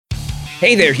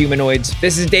Hey there, humanoids.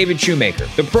 This is David Shoemaker.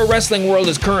 The pro wrestling world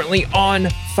is currently on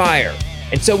fire,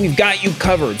 and so we've got you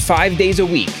covered 5 days a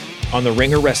week on the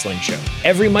Ringer Wrestling Show.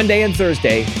 Every Monday and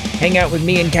Thursday, hang out with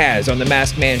me and Kaz on the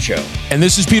Masked Man Show. And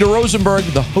this is Peter Rosenberg,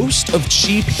 the host of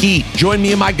Cheap Heat. Join me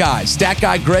and my guys, Stat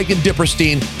Guy Greg and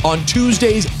Dipperstein, on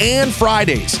Tuesdays and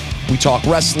Fridays. We talk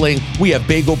wrestling, we have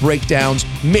bagel breakdowns,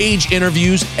 mage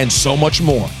interviews, and so much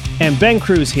more. And Ben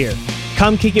Cruz here.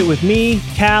 Come kick it with me,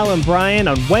 Cal, and Brian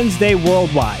on Wednesday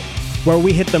Worldwide, where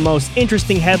we hit the most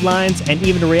interesting headlines and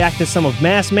even react to some of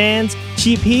Masked Man's,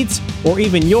 Cheap Heat's, or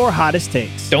even your hottest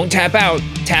takes. Don't tap out,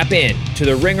 tap in to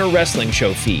the Ringer Wrestling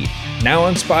Show feed, now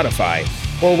on Spotify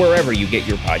or wherever you get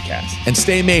your podcasts. And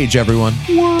stay mage, everyone.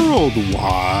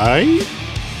 Worldwide.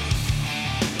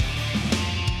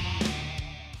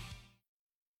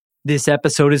 This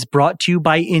episode is brought to you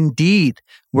by Indeed.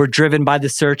 We're driven by the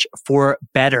search for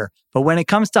better. But when it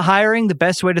comes to hiring, the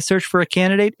best way to search for a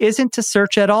candidate isn't to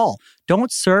search at all.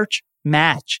 Don't search,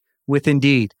 match with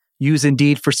Indeed. Use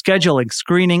Indeed for scheduling,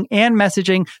 screening, and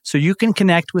messaging so you can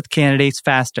connect with candidates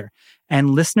faster.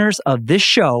 And listeners of this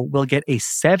show will get a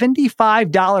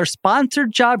 $75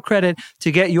 sponsored job credit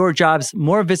to get your jobs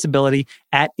more visibility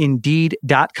at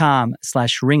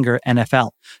Indeed.com/Ringer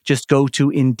NFL. Just go to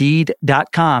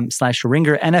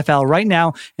Indeed.com/Ringer NFL right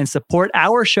now and support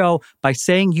our show by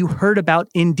saying you heard about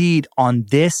Indeed on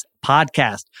this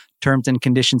podcast. Terms and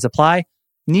conditions apply.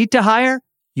 Need to hire?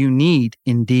 You need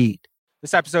Indeed.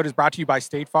 This episode is brought to you by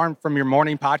State Farm. From your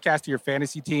morning podcast to your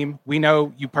fantasy team, we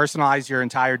know you personalize your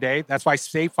entire day. That's why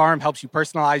State Farm helps you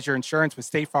personalize your insurance with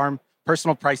State Farm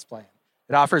Personal Price Plan.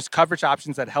 It offers coverage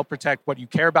options that help protect what you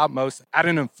care about most at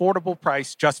an affordable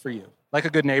price just for you. Like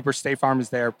a good neighbor, State Farm is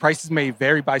there. Prices may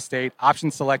vary by state.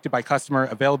 Options selected by customer.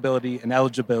 Availability and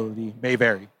eligibility may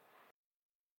vary.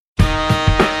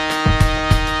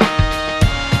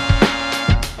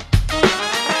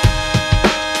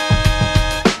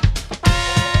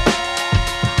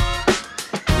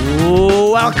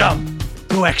 Welcome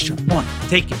to Extra One.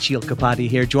 Taking Shield Kapati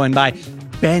here, joined by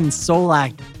Ben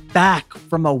Solak, back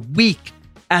from a week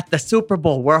at the Super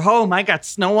Bowl. We're home. I got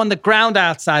snow on the ground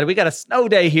outside. We got a snow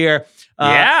day here.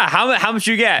 Yeah, how much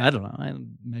you get? I don't know. I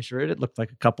measured it. It looked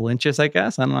like a couple inches, I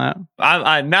guess. I don't know.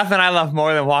 Nothing I love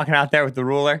more than walking out there with the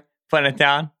ruler, putting it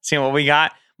down, seeing what we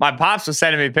got. My pops was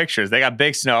sending me pictures. They got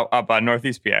big snow up on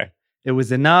Northeast PA. It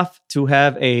was enough to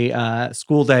have a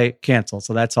school day canceled.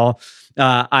 So that's all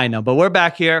I know. But we're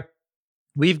back here.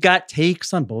 We've got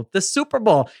takes on both the Super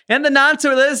Bowl and the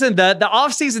non-Super. Listen, the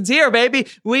offseason's here, baby.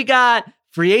 We got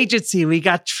free agency. We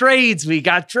got trades. We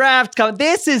got draft coming.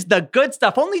 This is the good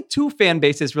stuff. Only 2 fan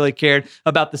bases really cared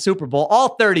about the Super Bowl.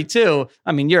 All 32.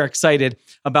 I mean, you're excited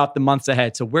about the months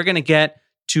ahead. So we're going to get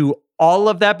to all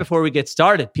of that before we get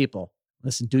started, people.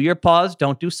 Listen, do your pause.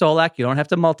 Don't do Solak. You don't have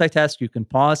to multitask. You can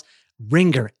pause.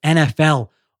 Ringer NFL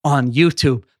on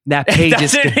YouTube. That page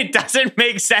it doesn't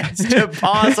make sense to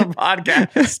pause a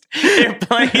podcast. It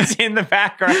plays in the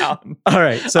background. All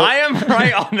right. So I am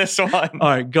right on this one. All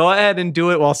right. Go ahead and do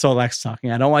it while Solak's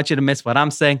talking. I don't want you to miss what I'm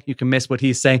saying. You can miss what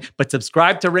he's saying. But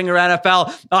subscribe to Ringer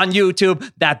NFL on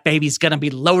YouTube. That baby's going to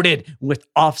be loaded with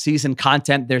off-season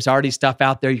content. There's already stuff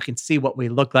out there. You can see what we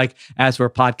look like as we're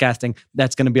podcasting.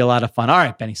 That's going to be a lot of fun. All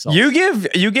right, Benny Sol. You give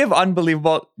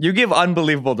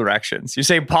unbelievable directions. You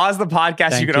say pause the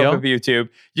podcast. Thank you can you. open up YouTube.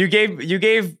 You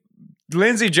gave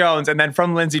Lindsey Jones and then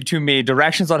from Lindsey to me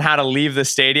directions on how to leave the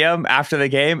stadium after the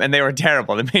game, and they were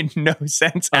terrible. They made no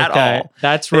sense at all.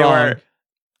 That's wrong.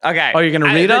 Okay. Oh, you're going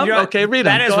to read them? Okay, read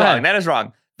them. That is wrong. That is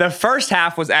wrong. The first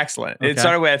half was excellent. Okay. It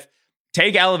started with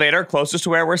take elevator closest to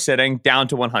where we're sitting down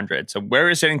to 100. So where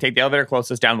we're sitting, take the elevator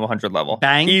closest down to 100 level.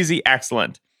 Bang. Easy.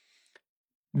 Excellent.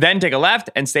 Then take a left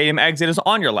and stadium exit is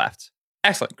on your left.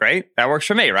 Excellent. Great. That works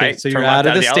for me, right? Okay, so you're out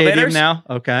of the stadium now.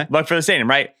 Okay. Look for the stadium,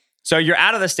 right? So you're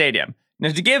out of the stadium.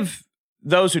 Now, to give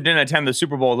those who didn't attend the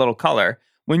Super Bowl a little color,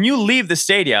 when you leave the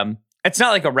stadium, it's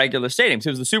not like a regular stadium. So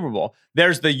it was the Super Bowl.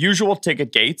 There's the usual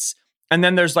ticket gates, and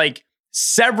then there's like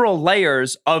several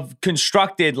layers of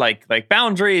constructed like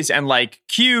boundaries and like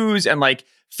queues and like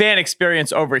fan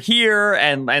experience over here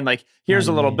and like here's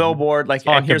a little billboard like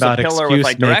and here's a pillar with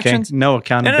like directions. No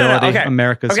accountability. Okay.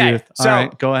 America's youth. All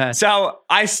right, go ahead. So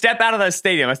I step out of the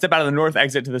stadium. I step out of the north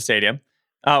exit to the stadium.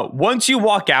 Once you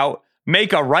walk out,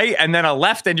 make a right and then a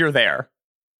left and you're there.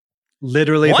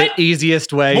 Literally What? the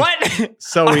easiest way. What?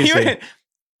 So easy.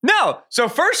 No. So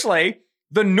firstly,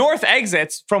 the north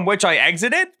exits from which I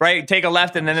exited, right? Take a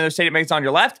left and then the stadium exits on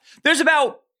your left. There's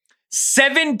about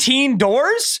 17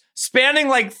 doors spanning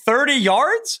like 30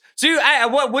 yards. So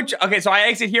so I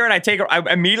exit here and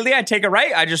I immediately take a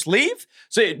right. I just leave.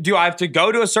 So do I have to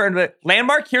go to a certain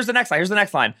landmark? Here's the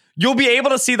next line. You'll be able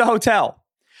to see the hotel.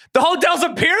 The hotel's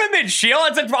a pyramid, Sheila.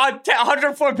 It's a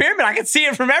 100-floor pyramid. I can see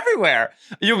it from everywhere.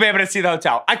 You'll be able to see the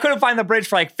hotel. I couldn't find the bridge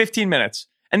for like 15 minutes.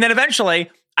 And then eventually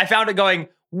I found it going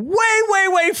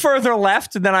way further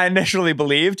left than I initially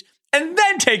believed. And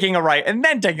then taking a right and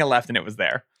then taking a left and it was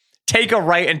there. Take a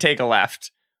right and take a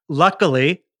left.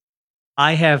 Luckily,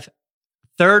 I have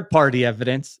third-party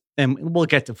evidence, and we'll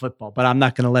get to football, but I'm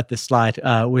not going to let this slide.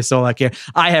 We're so lucky here.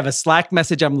 I have a Slack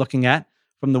message I'm looking at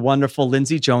from the wonderful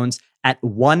Lindsay Jones at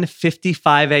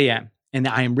 1:55 a.m. And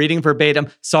I am reading verbatim.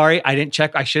 Sorry, I didn't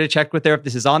check. I should have checked with her if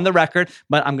this is on the record,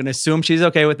 but I'm going to assume she's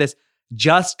okay with this.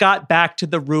 Just got back to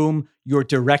the room. Your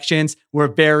directions were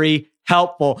very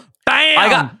helpful.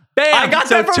 Bam! I got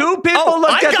that from, two people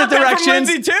looked at the directions.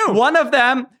 Lindsay too. One of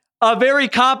them, a very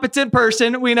competent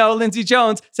person, we know, Lindsay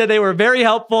Jones, said they were very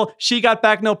helpful. She got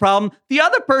back, no problem. The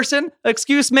other person,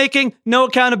 excuse making, no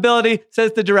accountability,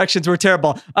 says the directions were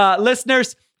terrible.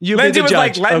 Listeners, you be the judge. Lindsay was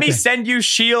like, let me send you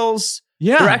Sheil's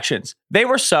directions. They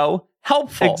were so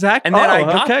helpful. Exactly. And then I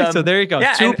got them. So there you go.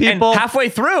 Yeah, Two people. And halfway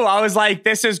through, I was like,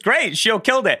 this is great. Sheil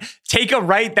killed it. Take a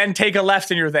right, then take a left,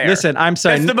 and you're there. Listen, I'm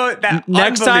sorry.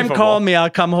 Next time, call me.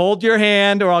 I'll come hold your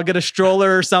hand, or I'll get a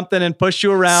stroller or something and push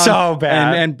you around. So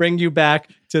bad. And bring you back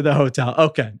to the hotel.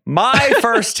 Okay. My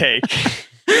first take.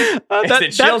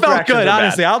 That felt good,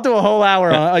 honestly. I'll do a whole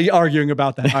hour arguing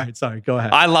about that. All right, sorry. Go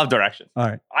ahead. I love directions. All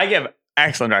right. I give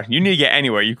excellent directions. You need to get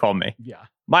anywhere, you call me. Yeah.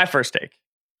 My first take.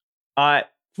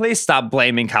 Please stop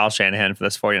blaming Kyle Shanahan for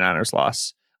this 49ers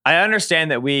loss. I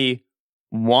understand that we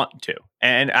want to.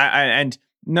 And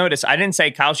notice, I didn't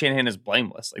say Kyle Shanahan is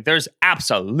blameless. Like, there's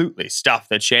absolutely stuff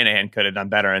that Shanahan could have done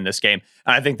better in this game.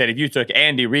 And I think that if you took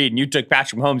Andy Reid and you took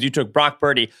Patrick Mahomes, you took Brock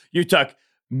Purdy, you took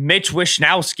Mitch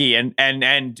Wishnowsky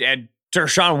and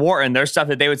Deshaun Wharton, there's stuff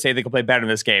that they would say they could play better in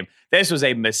this game. This was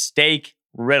a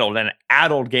mistake-riddled and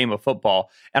addled game of football.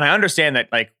 And I understand that,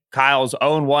 like, Kyle's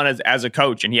 0-1 as a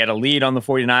coach, and he had a lead on the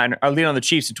 49ers, or lead on the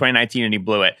Chiefs in 2019, and he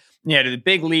blew it. He had a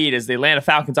big lead as the Atlanta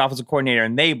Falcons offensive coordinator,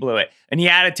 and they blew it. And he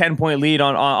had a 10-point lead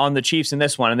on the Chiefs in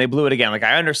this one, and they blew it again. Like,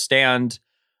 I understand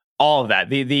all of that.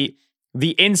 The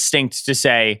instinct to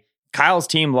say Kyle's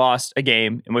team lost a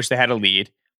game in which they had a lead,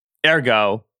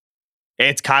 ergo,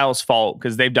 it's Kyle's fault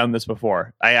because they've done this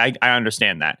before. I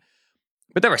understand that.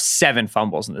 But there were 7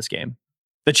 fumbles in this game.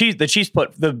 The Chiefs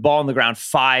put the ball on the ground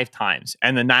 5 times,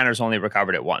 and the Niners only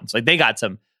recovered it once. Like, they got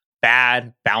some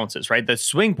bad bounces, right? The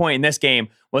swing point in this game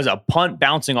was a punt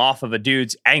bouncing off of a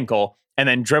dude's ankle and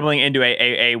then dribbling into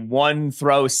a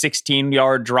one-throw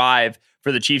 16-yard drive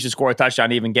for the Chiefs to score a touchdown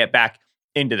to even get back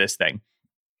into this thing.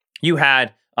 You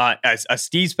had a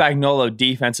Steve Spagnuolo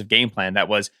defensive game plan that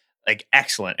was like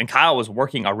excellent. And Kyle was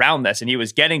working around this, and he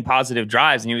was getting positive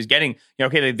drives, and he was getting,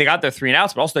 they got their 3 and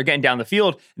outs, but also they're getting down the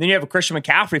field. And then you have a Christian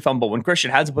McCaffrey fumble when Christian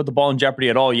hasn't put the ball in jeopardy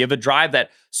at all. You have a drive that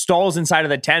stalls inside of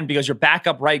the 10 because your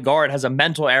backup right guard has a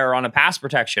mental error on a pass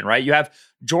protection, right? You have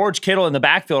George Kittle in the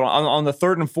backfield on the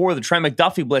 3rd and 4, the Trent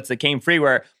McDuffie blitz that came free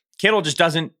where Kittle just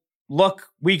doesn't look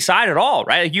weak side at all,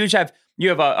 right? Like, you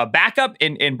have a backup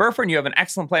in Burford, and you have an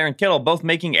excellent player in Kittle, both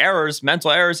making errors,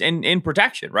 mental errors in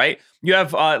protection, right? You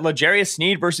have L'Jarius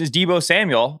Sneed versus Deebo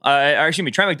Samuel, Trent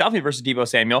McDuffie versus Deebo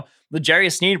Samuel,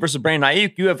 L'Jarius Sneed versus Brandon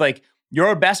Ayuk. You have like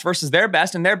your best versus their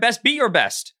best, and their best beat your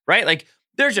best, right? Like,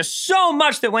 there's just so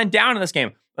much that went down in this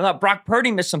game. I thought Brock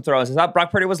Purdy missed some throws. I thought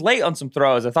Brock Purdy was late on some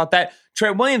throws. I thought that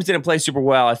Trent Williams didn't play super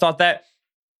well. I thought that,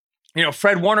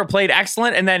 Fred Warner played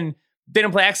excellent and then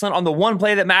didn't play excellent on the one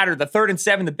play that mattered, the 3rd and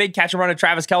 7, the big catch and run of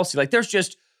Travis Kelce. Like, there's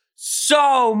just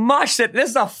so much that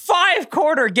this is a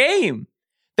 5-quarter game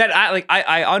that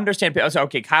I understand. People say,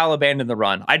 okay, Kyle abandoned the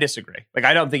run. I disagree. Like,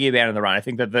 I don't think he abandoned the run. I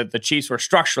think that the Chiefs were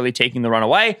structurally taking the run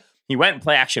away. He went and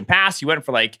play action pass. He went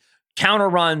for like counter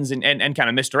runs and kind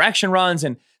of misdirection runs,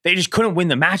 and they just couldn't win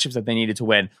the matchups that they needed to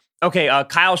win. Okay,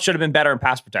 Kyle should have been better in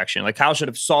pass protection. Like, Kyle should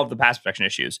have solved the pass protection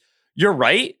issues. You're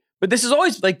right, but this is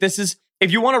always like,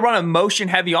 if you want to run a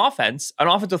motion-heavy offense, an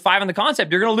offense with 5 in the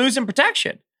concept, you're going to lose in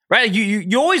protection, right?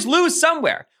 You always lose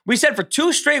somewhere. We said for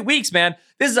 2 straight weeks, man,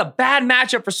 this is a bad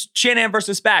matchup for Shanahan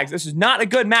versus Spags. This is not a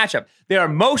good matchup. They are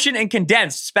motion and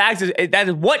condensed. Spags, that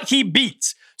is what he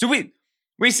beats. So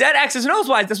we said X's and O's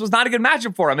wise, this was not a good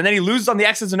matchup for him. And then he loses on the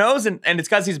X's and O's, and it's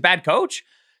because he's a bad coach.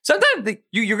 Sometimes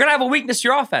you're going to have a weakness to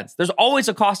your offense. There's always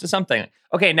a cost to something.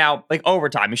 Okay, now, like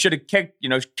overtime, he should have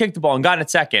kicked the ball and gotten it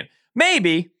second.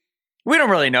 Maybe. We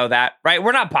don't really know that, right?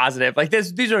 We're not positive. Like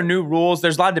these are new rules.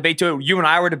 There's a lot of debate to it. You and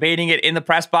I were debating it in the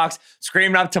press box,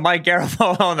 screaming up to Mike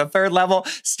Garafolo on the third level.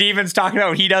 Steven's talking about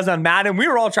what he does on Madden. We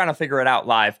were all trying to figure it out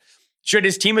live. Should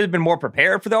his team have been more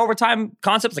prepared for the overtime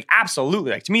concepts? Like, absolutely.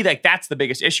 Like, to me, like that's the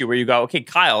biggest issue where you go, okay,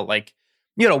 Kyle, like,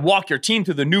 you know, walk your team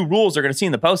through the new rules they're going to see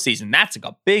in the postseason. That's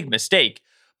like a big mistake.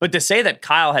 But to say that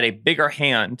Kyle had a bigger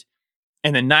hand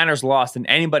and the Niners lost than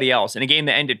anybody else in a game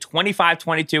that ended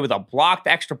 25-22 with a blocked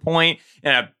extra point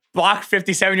and a blocked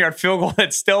 57-yard field goal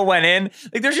that still went in.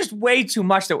 Like, there's just way too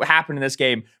much that happened in this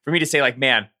game for me to say, like,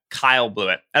 man, Kyle blew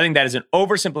it. I think that is an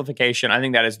oversimplification. I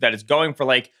think that is going for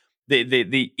like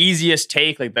the easiest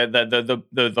take, like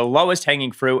the lowest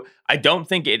hanging fruit. I don't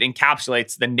think it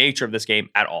encapsulates the nature of this game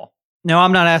at all. No,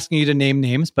 I'm not asking you to name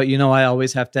names, but you know, I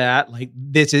always have to add, like,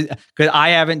 this is because I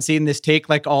haven't seen this take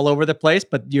like all over the place,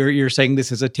 but you're saying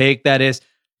this is a take that is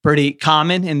pretty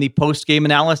common in the post-game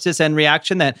analysis and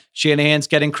reaction that Shanahan's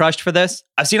getting crushed for this.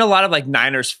 I've seen a lot of like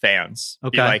Niners fans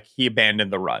be like, he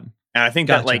abandoned the run. And I think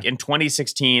that like in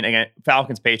 2016 against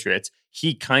Falcons Patriots,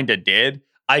 he kind of did.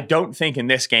 I don't think in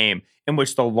this game, in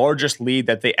which the largest lead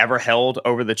that they ever held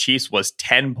over the Chiefs was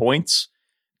 10 points,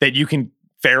 that you can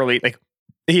fairly like,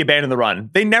 he abandoned the run.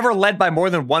 They never led by more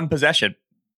than one possession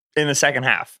in the second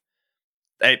half.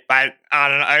 I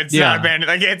don't know. It's not abandoned.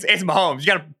 Like it's Mahomes. You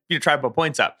got to try to put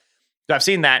points up. So I've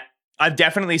seen that. I've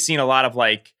definitely seen a lot of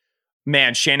like,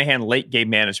 man, Shanahan late game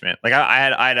management. Like I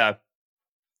had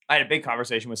a big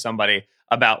conversation with somebody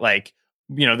about like,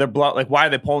 you know, like why are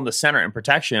they pulling the center in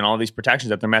protection and all these protections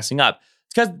that they're messing up?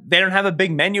 It's because they don't have a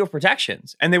big menu of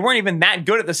protections and they weren't even that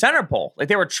good at the center pull. Like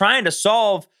they were trying to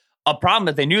solve a problem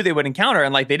that they knew they would encounter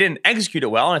and like they didn't execute it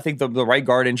well. And I think the right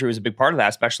guard injury was a big part of that,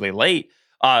 especially late.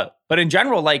 But in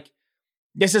general, like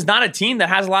this is not a team that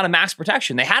has a lot of max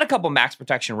protection. They had a couple max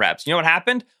protection reps. You know what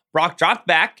happened? Brock dropped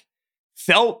back,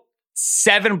 felt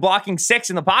 7 blocking 6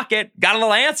 in the pocket, got a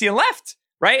little antsy and left.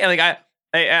 Right. And like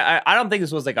I don't think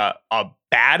this was like a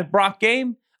bad Brock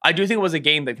game. I do think it was a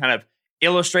game that kind of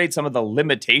illustrates some of the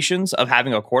limitations of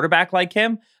having a quarterback like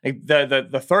him. Like the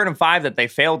 3rd and 5 that they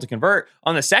failed to convert.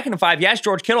 On the 2nd and 5, yes,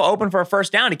 George Kittle open for a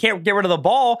first down. He can't get rid of the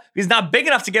ball. He's not big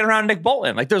enough to get around Nick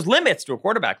Bolton. Like there's limits to a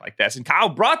quarterback like this. And Kyle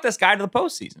brought this guy to the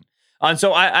postseason. And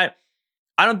so I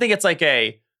don't think it's like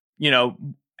a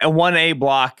 1A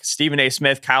block, Stephen A.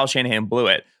 Smith, Kyle Shanahan blew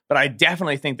it. But I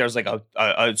definitely think there's like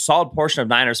a solid portion of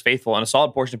Niners faithful and a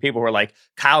solid portion of people who are like,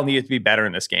 Kyle needed to be better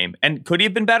in this game. And could he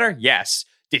have been better? Yes.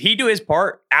 Did he do his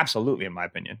part? Absolutely, in my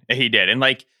opinion. He did. And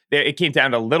like it came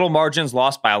down to little margins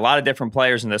lost by a lot of different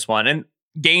players in this one and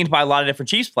gained by a lot of different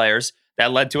Chiefs players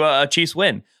that led to a Chiefs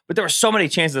win. But there were so many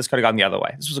chances this could have gone the other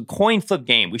way. This was a coin flip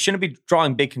game. We shouldn't be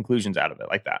drawing big conclusions out of it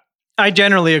like that. I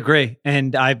generally agree.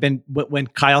 And I've been, when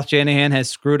Kyle Shanahan has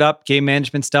screwed up game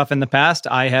management stuff in the past,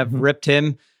 I have ripped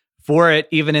him for it,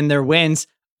 even in their wins.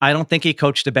 I don't think he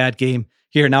coached a bad game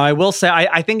here. Now, I will say,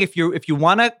 I think if you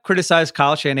want to criticize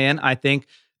Kyle Shanahan, I think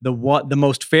the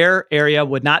most fair area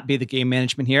would not be the game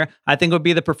management here. I think it would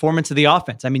be the performance of the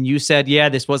offense. I mean, you said, yeah,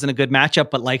 this wasn't a good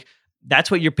matchup, but like,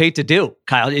 that's what you're paid to do,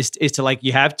 Kyle, is to like,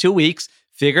 you have 2 weeks,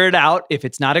 figure it out. If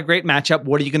it's not a great matchup,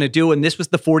 what are you going to do? And this was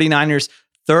the 49ers'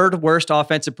 3rd worst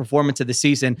offensive performance of the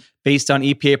season based on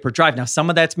EPA per drive. Now, some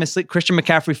of that's misleading. Christian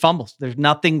McCaffrey fumbles. There's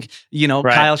nothing, right,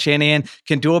 Kyle Shanahan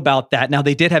can do about that. Now,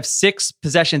 they did have 6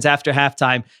 possessions after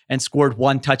halftime and scored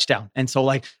 1 touchdown. And so,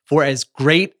 like, for as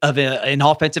great of an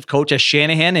offensive coach as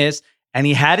Shanahan is, and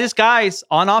he had his guys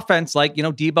on offense, like,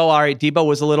 Debo. All right, Debo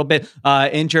was a little bit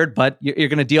injured, but you're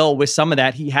going to deal with some of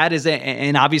that. He had his,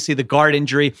 and obviously the guard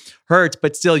injury hurts,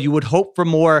 but still, you would hope for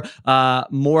more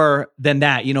than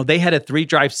that. They had a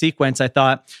 3-drive sequence, I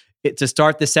thought, to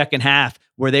start the second half,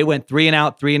 where they went 3 and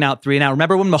out, 3 and out, 3 and out.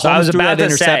 Remember when Mahomes threw that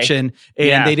interception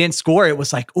and they didn't score? It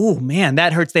was like, oh man,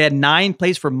 that hurts. They had 9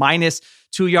 plays for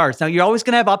 -2 yards. Now, you're always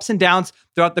going to have ups and downs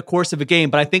throughout the course of a game,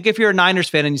 but I think if you're a Niners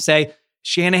fan and you say,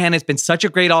 Shanahan has been such a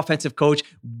great offensive coach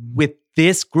with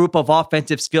this group of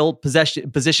offensive skilled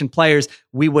position players,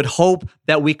 we would hope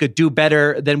that we could do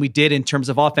better than we did in terms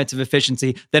of offensive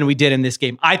efficiency than we did in this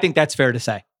game. I think that's fair to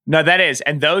say. No, that is.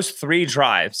 And those 3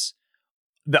 drives,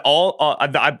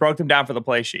 I broke them down for the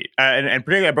play sheet. And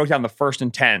particularly I broke down the 1st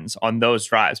and 10s on those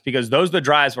drives, because those are the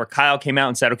drives where Kyle came out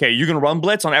and said, okay, you're going to run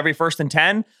blitz on every 1st and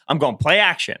 10. I'm going play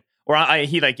action. Or I'm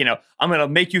going to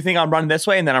make you think I'm running this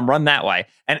way and then I'm run that way.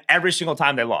 And every single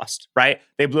time they lost, right?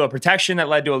 They blew a protection that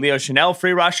led to a Leo Chanel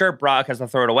free rusher. Brock has to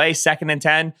throw it away, 2nd and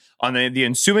 10. On the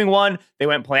ensuing one, they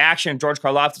went play action. George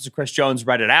Karlaftis and Chris Jones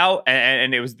read it out.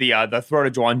 And it was the throw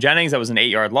to Juwan Jennings. That was an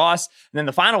 8-yard loss. And then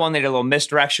the final one, they did a little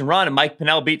misdirection run and Mike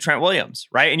Pinnell beat Trent Williams,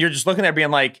 right? And you're just looking there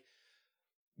being like,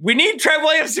 we need Trent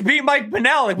Williams to beat Mike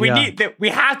Pinnell. Like we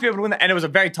have to be able to win that. And it was a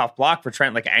very tough block for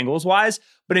Trent, like angles wise.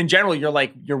 But in general,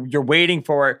 you're waiting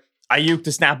for Ayuk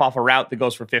to snap off a route that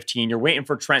goes for 15. You're waiting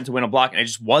for Trent to win a block, and it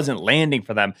just wasn't landing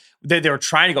for them. They were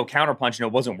trying to go counterpunch, and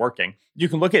it wasn't working. You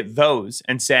can look at those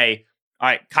and say, all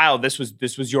right, Kyle, this was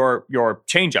your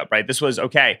changeup, right? This was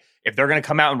okay. If they're going to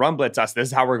come out and run blitz us, this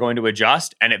is how we're going to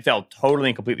adjust. And it fell totally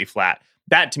and completely flat.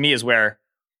 That to me is where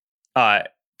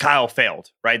Kyle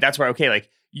failed, right? That's where, okay, like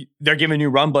they're giving you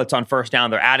run blitz on first down.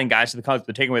 They're adding guys to the coverage.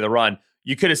 They're taking away the run.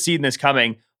 You could have seen this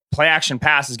coming. Play action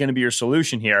pass is going to be your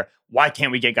solution here. Why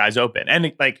can't we get guys open?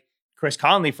 And like Chris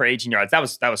Conley for 18 yards, that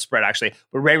was spread actually.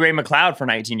 But Ray McLeod for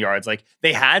 19 yards. Like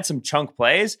they had some chunk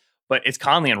plays, but it's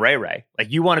Conley and Ray.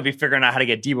 Like you want to be figuring out how to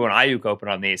get Debo and Ayuk open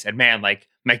on these. And man, like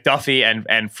McDuffie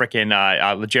and freaking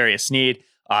L'Jarius Sneed,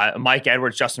 Mike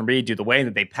Edwards, Justin Reed, the way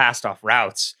that they passed off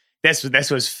routes. This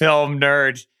was film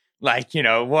nerd. Like,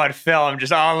 what film?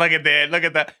 Just look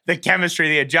at the chemistry,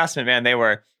 the adjustment, man.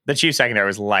 The Chiefs secondary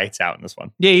was lights out in this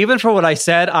one. Yeah, even for what I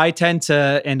said, I tend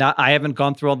to, and I haven't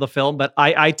gone through all the film, but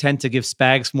I tend to give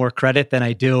Spags more credit than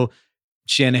I do.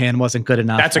 Shanahan wasn't good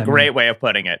enough. That's a great way of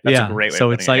putting it. That's a great way so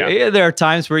of it's putting like, it. there are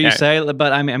times where you say,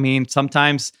 but I mean,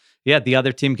 sometimes, the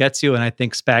other team gets you. And I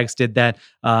think Spags did that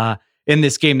in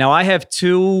this game. Now I have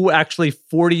two actually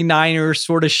 49ers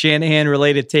sort of Shanahan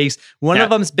related takes. One of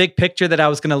them's big picture that I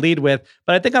was going to lead with,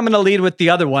 but I think I'm going to lead with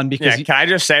the other one because can I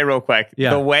just say real quick,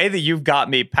 the way that you've got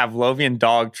me Pavlovian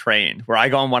dog trained, where I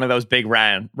go on one of those big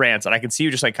rants and I can see you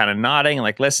just like kind of nodding and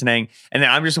like listening. And then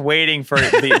I'm just waiting for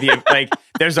the like,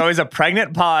 there's always a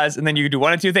pregnant pause. And then you do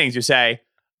one of two things. You say,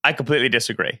 I completely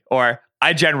disagree, or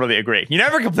I generally agree. You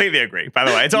never completely agree, by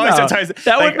the way. It's always sometimes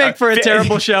that would make for a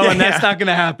terrible show, and that's not going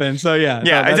to happen. So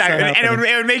exactly. And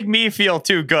it would make me feel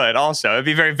too good. Also, it'd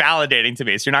be very validating to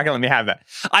me. So you're not going to let me have that.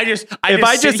 If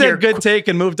I just said good take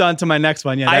and moved on to my next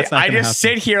one, that's not going to happen. I just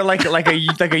sit here like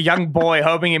a young boy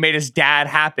hoping he made his dad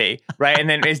happy, right? And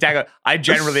then his dad goes, "I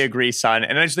generally agree, son."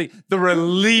 And it's like the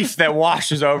relief that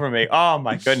washes over me. Oh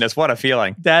my goodness, what a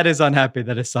feeling! Dad is unhappy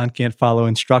that his son can't follow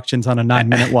instructions on a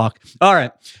 9-minute walk. All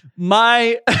right.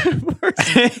 My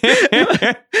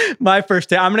first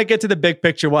take. I'm going to get to the big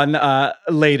picture one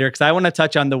later because I want to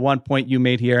touch on the one point you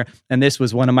made here. And this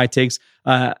was one of my takes.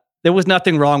 There was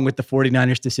nothing wrong with the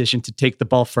 49ers decision to take the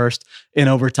ball first in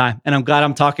overtime. And I'm glad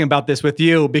I'm talking about this with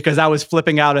you because I was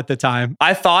flipping out at the time.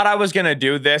 I thought I was going to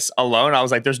do this alone. I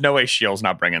was like, there's no way Shields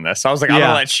not bringing this. So I was like, I'm going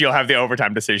to let Shield have the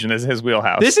overtime decision as his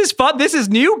wheelhouse. This is fun. This is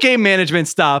new game management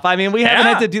stuff. I mean, we haven't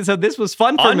had to do, so this was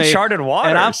fun for me. Uncharted waters.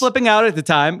 And I'm flipping out at the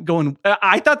time going,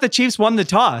 I thought the Chiefs won the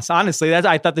toss. Honestly,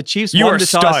 I thought the Chiefs won the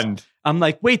toss. You were stunned. I'm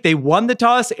like, wait, they won the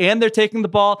toss and they're taking the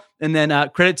ball. And then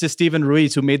credit to Steven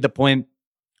Ruiz who made the point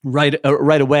right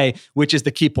away, which is the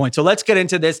key point. So let's get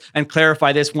into this and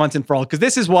clarify this once and for all, because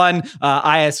this is one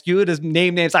I ask you to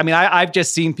name names. I mean, I've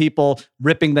just seen people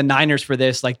ripping the Niners for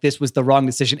this, like this was the wrong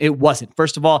decision. It wasn't.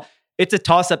 First of all, it's a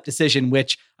toss-up decision,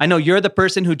 which I know you're the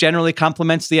person who generally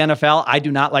compliments the NFL. I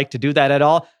do not like to do that at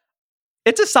all.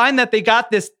 It's a sign that they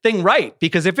got this thing right,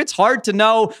 because if it's hard to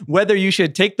know whether you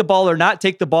should take the ball or not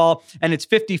take the ball, and it's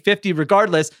 50-50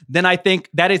 regardless, then I think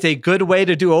that is a good way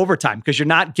to do overtime because you're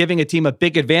not giving a team a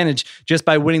big advantage just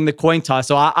by winning the coin toss.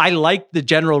 So I like the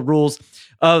general rules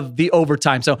of the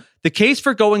overtime. So the case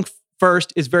for going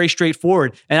first is very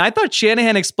straightforward. And I thought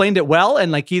Shanahan explained it well,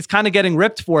 and like he's kind of getting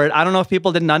ripped for it. I don't know if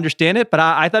people didn't understand it, but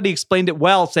I thought he explained it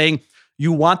well, saying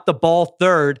you want the ball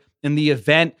third in the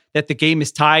event that the game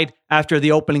is tied after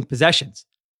the opening possessions.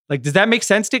 Like, does that make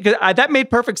sense to you? Because that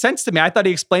made perfect sense to me. I thought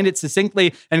he explained it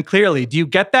succinctly and clearly. Do you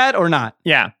get that or not?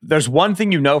 Yeah. There's one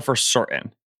thing you know for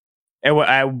certain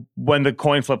when the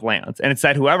coin flip lands, and it's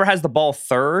that whoever has the ball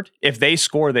third, if they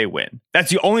score, they win.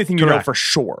 That's the only thing you know for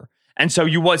sure. And so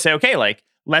you would say, okay, like,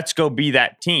 let's go be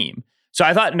that team. So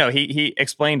I thought, no, he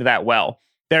explained that well.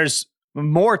 There's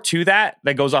more to that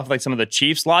goes off like some of the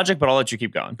Chiefs logic, but I'll let you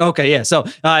keep going. Okay, yeah. So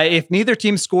if neither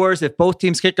team scores, if both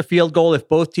teams kick a field goal, if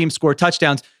both teams score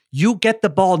touchdowns, you get the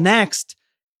ball next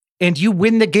and you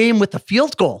win the game with a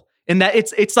field goal. And that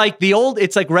it's like the old,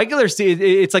 it's like regular,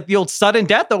 it's like the old sudden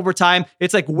death overtime.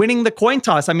 It's like winning the coin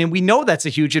toss. I mean, we know that's a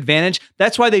huge advantage.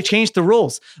 That's why they changed the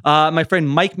rules. My friend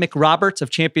Mike McRoberts of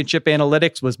Championship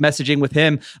Analytics was messaging with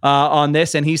him on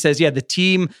this. And he says, the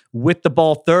team with the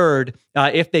ball third,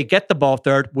 if they get the ball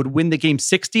third, would win the game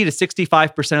 60 to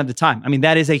 65% of the time. I mean,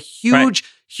 that is a huge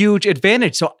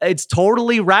advantage. So it's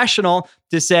totally rational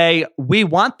to say we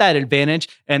want that advantage.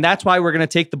 And that's why we're going to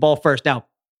take the ball first. Now,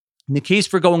 the case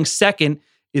for going second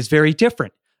is very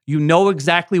different. You know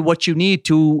exactly what you need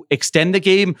to extend the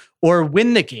game or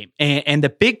win the game. And the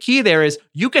big key there is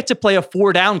you get to play a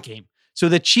 4-down game. So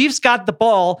the Chiefs got the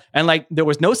ball, and like there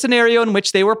was no scenario in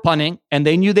which they were punting, and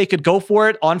they knew they could go for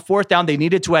it on fourth down. They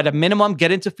needed to, at a minimum,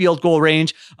 get into field goal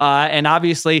range. And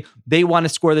obviously, they want to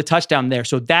score the touchdown there.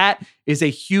 So that is a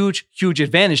huge, huge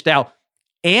advantage. Now,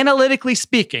 analytically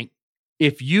speaking,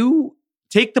 if you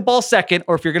take the ball second,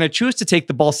 or if you're going to choose to take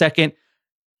the ball second,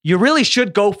 you really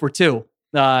should go for two.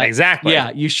 Exactly.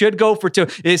 Yeah, you should go for two.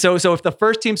 So if the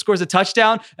first team scores a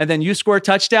touchdown and then you score a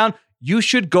touchdown, you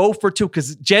should go for two,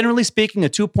 because generally speaking, a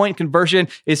 2-point conversion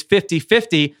is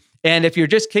 50-50. And if you're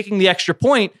just kicking the extra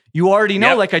point, you already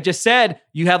know, like I just said,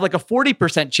 you have like a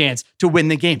 40% chance to win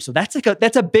the game. So that's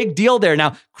a big deal there.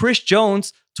 Now, Chris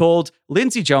Jones told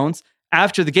Lindsey Jones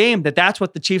after the game that that's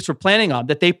what the Chiefs were planning on,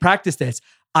 that they practiced this.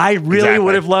 I really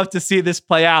would have loved to see this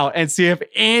play out and see if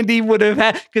Andy would have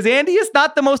had, because Andy is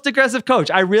not the most aggressive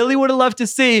coach. I really would have loved to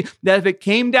see that if it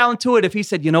came down to it, if he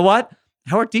said, you know what,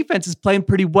 our defense is playing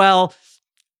pretty well,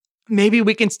 maybe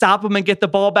we can stop them and get the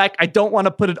ball back. I don't want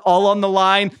to put it all on the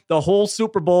line, the whole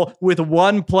Super Bowl, with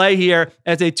one play here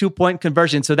as a 2-point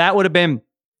conversion. So that would have been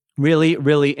really,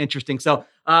 really interesting. So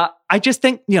I just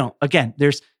think, again,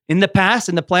 there's, in the past,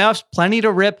 in the playoffs, plenty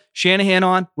to rip Shanahan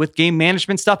on with game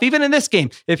management stuff. Even in this game,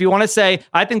 if you want to say,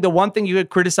 I think the one thing you could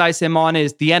criticize him on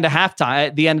is the end of halftime,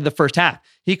 at the end of the first half.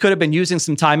 He could have been using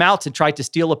some timeouts and tried to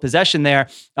steal a possession there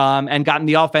and gotten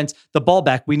the offense the ball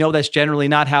back. We know that's generally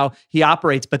not how he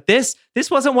operates. But this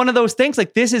wasn't one of those things.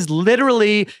 Like, this is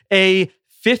literally a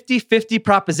 50-50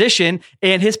 proposition,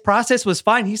 and his process was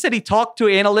fine. He said he talked to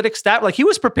analytics staff. Like, he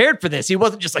was prepared for this. He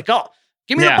wasn't just like, oh,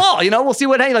 give me the ball. We'll see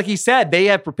what, like he said, they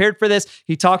have prepared for this.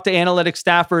 He talked to analytics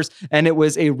staffers, and it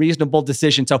was a reasonable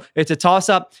decision. So it's a toss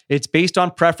up. It's based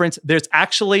on preference. There's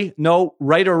actually no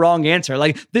right or wrong answer.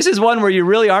 Like, this is one where you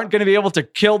really aren't going to be able to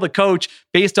kill the coach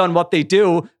based on what they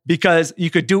do, because you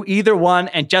could do either one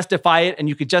and justify it. And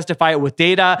you could justify it with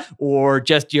data or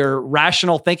just your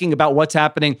rational thinking about what's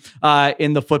happening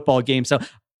in the football game. So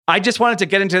I just wanted to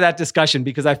get into that discussion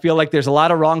because I feel like there's a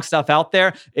lot of wrong stuff out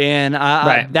there, and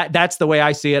that's the way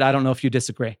I see it. I don't know if you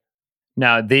disagree.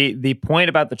 Now, the point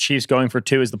about the Chiefs going for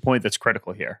two is the point that's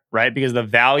critical here, right? Because the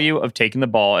value of taking the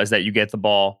ball is that you get the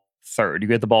ball third. You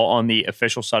get the ball on the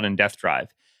official sudden death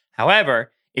drive.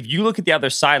 However, if you look at the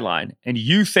other sideline and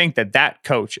you think that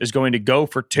coach is going to go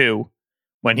for two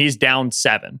when he's down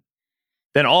 7,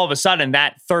 then all of a sudden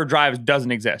that third drive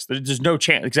doesn't exist. There's no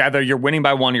chance. It's either you're winning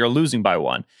by 1 or you're losing by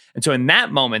 1. And so in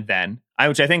that moment then,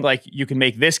 which I think like you can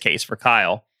make this case for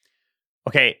Kyle,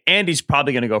 okay, Andy's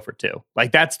probably going to go for 2.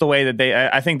 Like, that's the way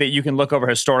that I think that you can look over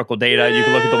historical data. You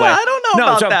can look at the way. I don't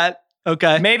know about that.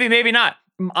 Okay. Maybe not.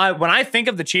 When I think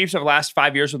of the Chiefs over the last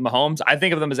 5 years with Mahomes, I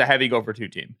think of them as a heavy go for 2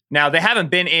 team. Now, they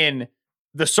haven't been in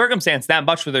the circumstance that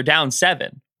much where they're down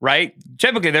 7, right?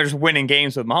 Typically, they're just winning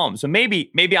games with Mahomes. So maybe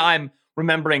I'm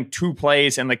remembering 2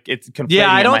 plays and like it's conflating. Yeah,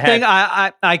 I in don't my think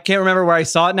head. I can't remember where I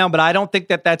saw it now, but I don't think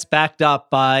that's backed up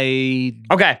by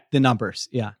the numbers.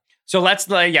 Yeah. So let's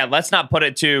not put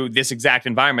it to this exact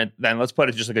environment. Then let's put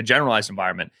it just like a generalized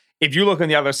environment. If you look on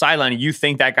the other sideline and you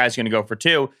think that guy's going to go for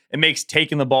 2, it makes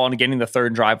taking the ball and getting the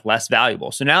third drive less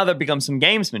valuable. So now there becomes some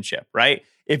gamesmanship, right?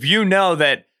 If you know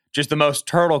that just the most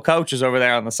turtle coach is over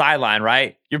there on the sideline,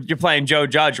 right? You're playing Joe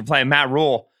Judge, you're playing Matt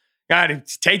Rule. God,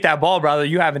 take that ball, brother.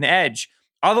 You have an edge.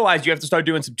 Otherwise, you have to start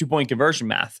doing some 2-point conversion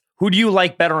math. Who do you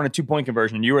like better on a 2-point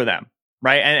conversion? You or them,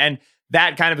 right? And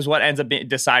that kind of is what ends up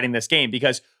deciding this game,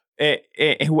 because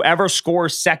whoever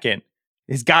scores second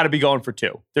has got to be going for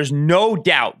 2. There's no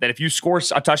doubt that if you score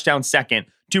a touchdown second,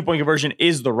 2-point conversion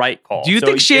is the right call. Do you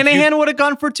think Shanahan would have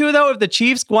gone for 2 though, if the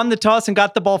Chiefs won the toss and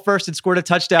got the ball first and scored a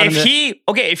touchdown? If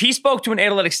he spoke to an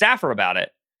analytics staffer about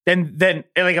it, then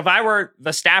like if I were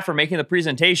the staffer making the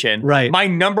presentation, right, my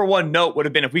number one note would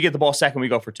have been, if we get the ball second, we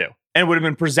go for 2, and would have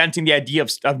been presenting the idea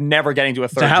of never getting to a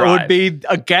third drive. That would be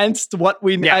against what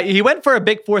we. Yeah. He went for a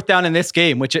big 4th down in this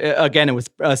game, which again, it was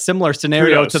a similar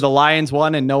scenario to the Lions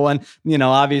one, and no one,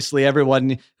 obviously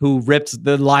everyone who ripped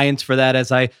the Lions for that,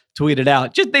 as I tweeted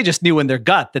out, they just knew in their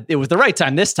gut that it was the right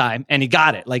time this time, and he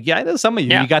got it. Like, I know some of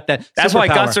you got that. That's why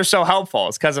guts are so helpful.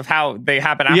 It's because of how they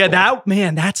happen afterward.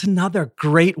 Yeah, that's another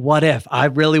great what if. I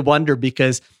really wonder,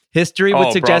 because history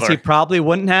would suggest he probably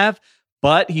wouldn't have,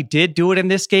 but he did do it in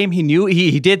this game. He knew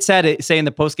he did say in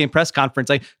the post-game press conference,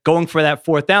 like, going for that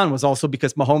 4th down was also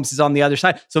because Mahomes is on the other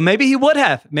side. So maybe he would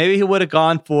have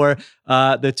gone for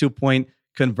the 2-point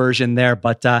conversion there,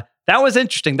 but that was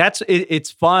interesting.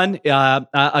 It's fun.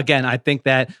 Again, I think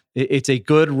that it's a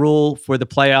good rule for the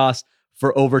playoffs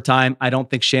for overtime. I don't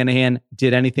think Shanahan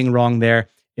did anything wrong there.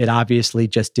 It obviously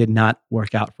just did not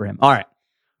work out for him. All right.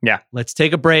 Yeah. Let's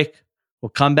take a break. We'll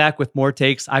come back with more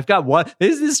takes. I've got one.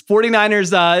 This is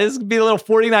 49ers. This could be a little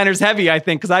 49ers heavy, I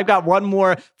think, because I've got one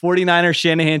more 49ers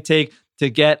Shanahan take to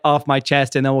get off my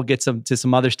chest, and then we'll get to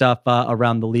some other stuff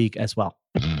around the league as well.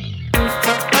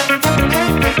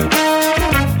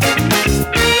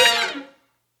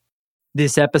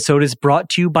 This episode is brought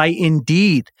to you by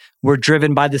Indeed. We're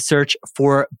driven by the search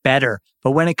for better.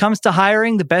 But when it comes to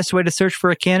hiring, the best way to search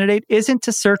for a candidate isn't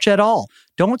to search at all.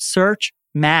 Don't search,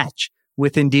 match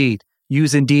with Indeed.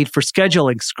 Use Indeed for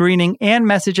scheduling, screening, and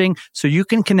messaging so you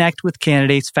can connect with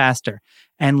candidates faster.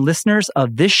 And listeners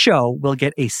of this show will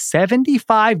get a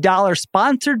 $75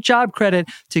 sponsored job credit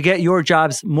to get your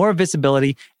jobs more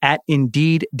visibility at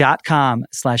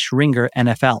Indeed.com/Ringer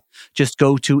NFL. Just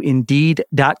go to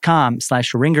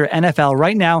Indeed.com/Ringer NFL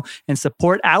right now and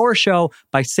support our show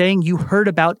by saying you heard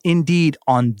about Indeed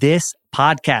on this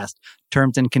podcast.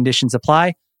 Terms and conditions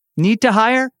apply. Need to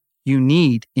hire? You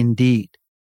need Indeed.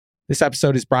 This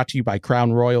episode is brought to you by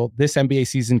Crown Royal. This NBA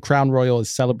season, Crown Royal is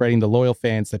celebrating the loyal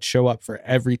fans that show up for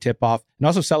every tip-off and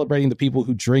also celebrating the people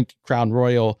who drink Crown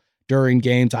Royal during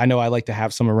games. I know I like to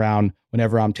have some around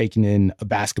whenever I'm taking in a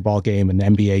basketball game, an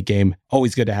NBA game.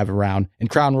 Always good to have around. And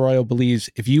Crown Royal believes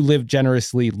if you live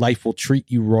generously, life will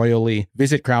treat you royally.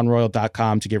 Visit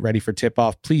crownroyal.com to get ready for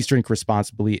tip-off. Please drink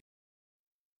responsibly.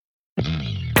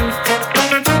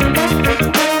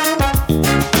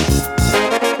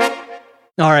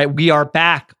 All right, we are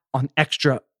back on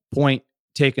Extra Point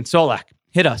Take. And Solak,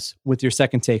 hit us with your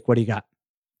second take. What do you got?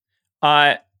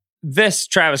 This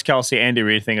Travis Kelce, Andy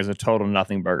Reid thing is a total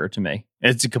nothing burger to me.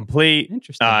 It's a complete.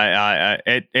 Interesting.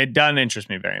 It doesn't interest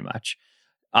me very much.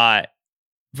 For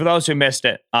those who missed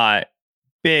it,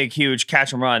 big, huge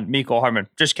catch and run. Mecole Hardman,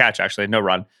 just catch actually, no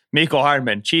run. Mecole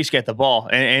Hardman, Chiefs get the ball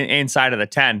inside of the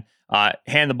 10.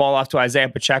 Hand the ball off to Isaiah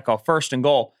Pacheco, first and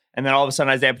goal. And then all of a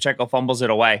sudden, Isaiah Pacheco fumbles it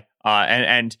away.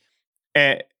 And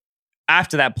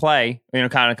after that play, kind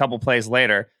of a couple plays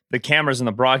later, the cameras in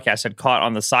the broadcast had caught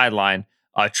on the sideline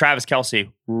Travis Kelce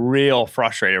real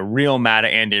frustrated, real mad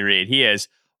at Andy Reid. He is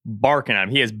barking at him.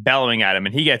 He is bellowing at him,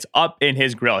 and he gets up in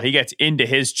his grill. He gets into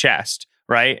his chest,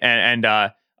 right? And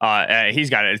he's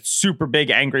got a super big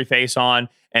angry face on,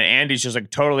 and Andy's just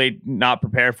like totally not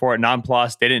prepared for it,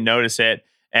 nonplussed. They didn't notice it.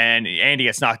 And Andy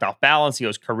gets knocked off balance. He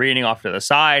goes careening off to the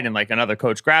side, and like another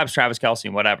coach grabs Travis Kelce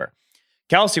and whatever.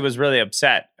 Kelce was really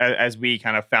upset, as we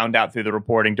kind of found out through the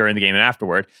reporting during the game and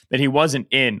afterward, that he wasn't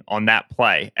in on that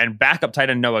play. And backup tight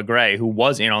end Noah Gray, who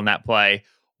was in on that play,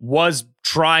 was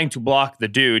trying to block the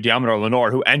dude, Deommodore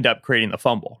Lenoir, who ended up creating the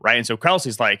fumble, right? And so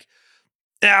Kelce's like,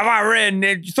 yeah, if I ran,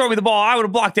 you throw me the ball, I would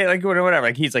have blocked it, like whatever.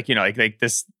 Like he's like, like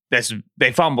this,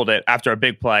 they fumbled it after a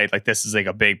big play. Like this is like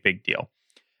a big deal.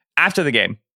 After the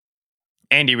game,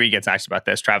 Andy Reid gets asked about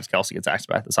this. Travis Kelce gets asked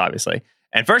about this, obviously.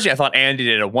 And firstly, I thought Andy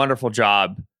did a wonderful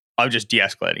job of just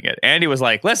de-escalating it. Andy was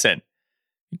like, listen,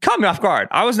 you caught me off guard.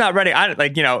 I was not ready.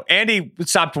 Andy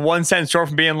stopped one sentence short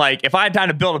from being like, if I had time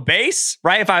to build a base,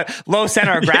 right? If I low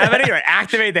center of gravity or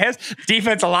activate the hips,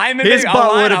 defense alignment. His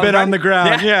butt would have been on the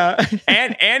ground. Yeah.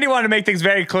 And Andy wanted to make things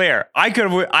very clear. I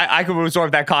could have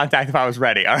absorbed that contact if I was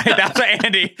ready. All right. That's what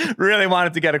Andy really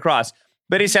wanted to get across.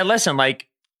 But he said, listen, like,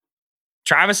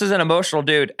 Travis is an emotional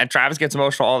dude, and Travis gets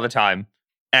emotional all the time.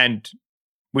 And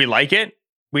we like it.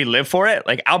 We live for it.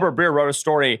 Like Albert Breer wrote a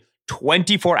story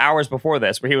 24 hours before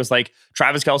this where he was like,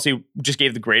 Travis Kelce just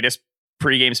gave the greatest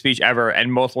pregame speech ever,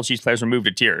 and multiple Chiefs players were moved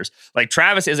to tears. Like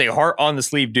Travis is a heart on the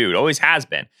sleeve dude, always has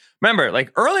been. Remember,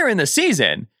 like earlier in the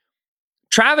season,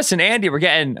 Travis and Andy were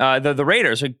getting the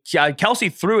Raiders.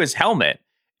 Kelce threw his helmet,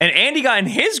 and Andy got in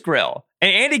his grill,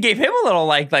 and Andy gave him a little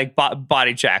like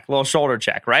body check, a little shoulder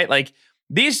check, right? Like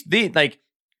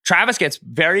Travis gets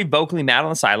very vocally mad on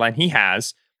the sideline. He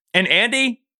has, and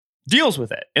Andy deals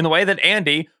with it in the way that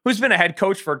Andy, who's been a head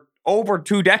coach for over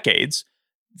 2 decades,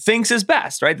 thinks is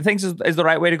best, right? Thinks is the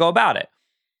right way to go about it.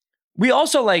 We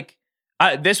also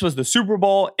this was the Super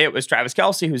Bowl. It was Travis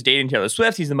Kelce, who's dating Taylor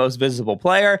Swift. He's the most visible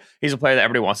player. He's a player that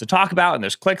everybody wants to talk about, and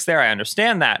there's clicks there. I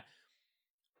understand that.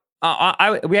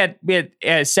 We had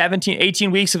 18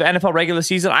 weeks of NFL regular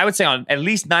season. I would say on at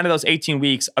least 9 of those 18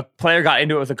 weeks, a player got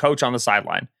into it with a coach on the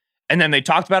sideline. And then they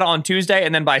talked about it on Tuesday.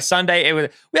 And then by Sunday, we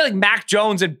had like Mac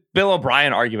Jones and Bill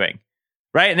O'Brien arguing.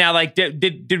 Right now, like,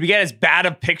 did we get as bad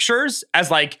of pictures as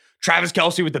like Travis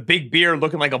Kelce with the big beard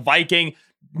looking like a Viking,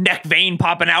 neck vein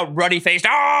popping out, ruddy faced,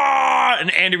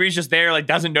 and Andy Reid's just there, like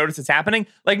doesn't notice it's happening?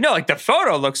 Like, no, like the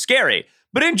photo looks scary.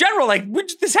 But in general, like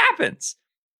this happens.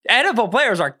 NFL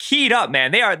players are keyed up,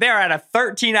 man. They are at a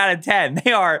 13 out of 10.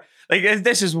 They are like,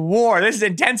 this is war. This is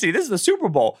intensity. This is the Super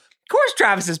Bowl. Of course,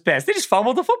 Travis is pissed. They just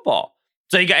fumbled the football.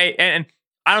 So and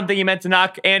I don't think he meant to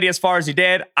knock Andy as far as he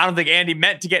did. I don't think Andy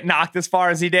meant to get knocked as far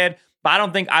as he did. But I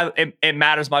don't think it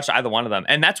matters much to either one of them.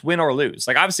 And that's win or lose.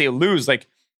 Like, obviously, a lose, like,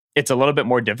 it's a little bit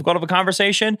more difficult of a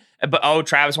conversation. But,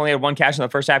 Travis only had 1 catch in the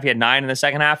first half. He had 9 in the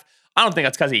second half. I don't think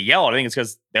that's because he yelled. I think it's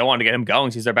because they wanted to get him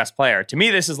going. He's their best player. To me,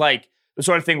 this is like the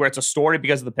sort of thing where it's a story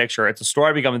because of the picture. It's a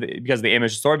story because of the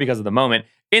image, a story because of the moment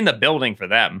in the building for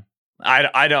them.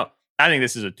 I think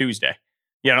this is a Tuesday.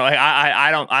 You know, like, I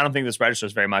don't think this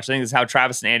registers very much. I think this is how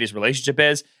Travis and Andy's relationship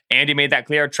is. Andy made that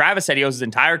clear. Travis said he owes his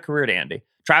entire career to Andy.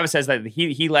 Travis says that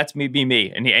he lets me be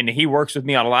me, and he works with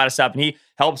me on a lot of stuff, and he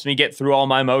helps me get through all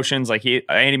my emotions. Like,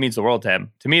 Andy means the world to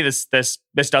him. To me, this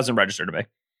doesn't register to me.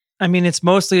 I mean, it's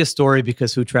mostly a story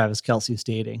because who Travis Kelce's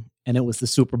dating, and it was the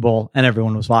Super Bowl, and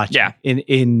everyone was watching. Yeah.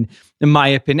 In my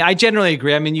opinion, I generally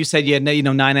agree. I mean, you said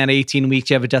 9 out of 18 weeks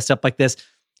you have a dust up like this.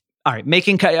 All right,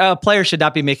 a player should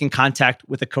not be making contact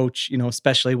with a coach,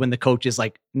 especially when the coach is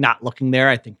like not looking there.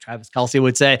 I think Travis Kelce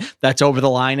would say that's over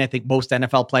the line. I think most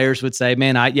NFL players would say,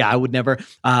 man, I would never,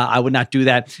 I would not do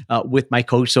that with my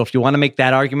coach. So if you want to make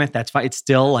that argument, that's fine. It's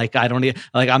still like,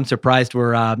 I'm surprised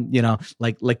we're,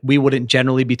 like we wouldn't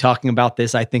generally be talking about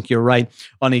this. I think you're right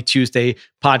on a Tuesday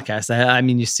podcast. I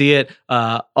mean, you see it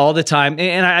all the time.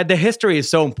 And the history is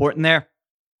so important there.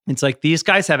 It's like these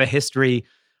guys have a history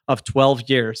of 12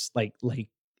 years. Andy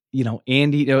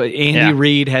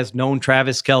Reid has known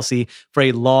Travis Kelce for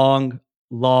a long,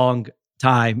 long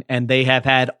time, and they have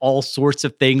had all sorts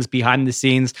of things behind the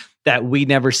scenes that we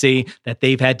never see that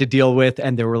they've had to deal with.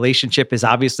 And their relationship is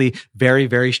obviously very,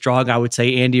 very strong. I would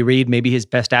say Andy Reid, maybe his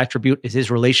best attribute is his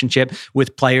relationship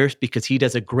with players, because he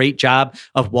does a great job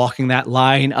of walking that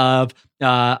line of,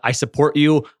 I support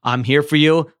you, I'm here for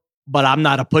you, but I'm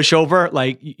not a pushover.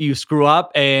 Like, you screw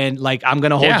up and like, I'm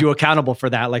going to hold you accountable for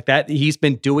that. Like that. He's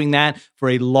been doing that for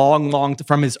a long,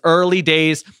 from his early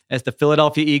days as the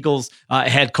Philadelphia Eagles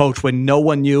head coach, when no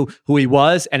one knew who he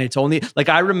was. And it's only like,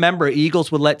 I remember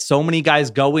Eagles would let so many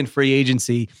guys go in free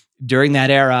agency during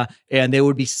that era, and they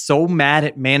would be so mad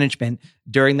at management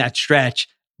during that stretch,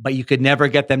 but you could never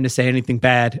get them to say anything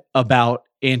bad about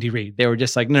Andy Reid. They were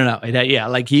just like, no.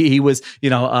 Like he was,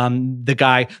 the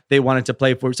guy they wanted to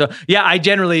play for. So yeah, I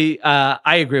generally,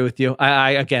 I agree with you.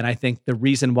 I think the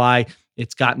reason why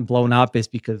it's gotten blown up is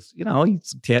because,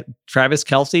 Travis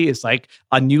Kelce is like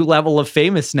a new level of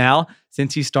famous now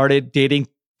since he started dating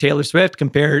Taylor Swift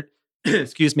compared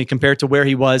to where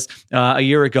he was a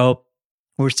year ago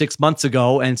or 6 months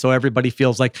ago. And so everybody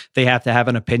feels like they have to have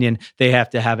an opinion. They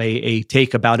have to have a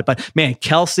take about it. But man,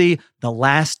 Kelce, the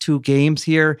last 2 games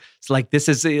here, it's like,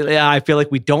 I feel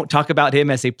like we don't talk about him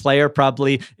as a player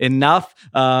probably enough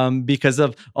because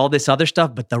of all this other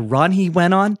stuff. But the run he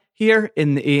went on here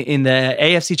in the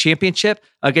AFC Championship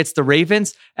against the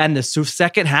Ravens and the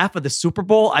second half of the Super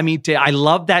Bowl. I mean, I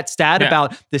love that stat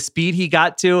about the speed he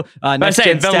got to.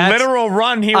 Literal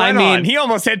run he went on. He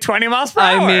almost hit 20 miles per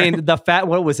hour. I mean,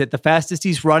 what was it? The fastest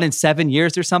he's run in 7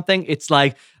 years or something. It's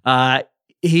like,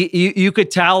 you could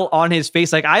tell on his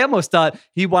face, like, I almost thought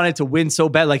he wanted to win so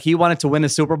bad. Like, he wanted to win a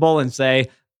Super Bowl and say,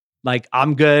 like,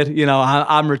 I'm good.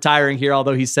 I'm retiring here.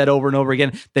 Although he said over and over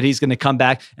again that he's going to come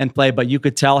back and play, but you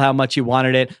could tell how much he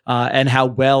wanted it and how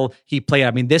well he played.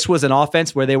 I mean, this was an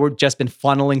offense where they were just been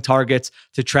funneling targets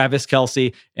to Travis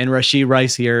Kelce and Rashee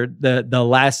Rice here. The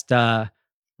last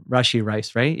Rashee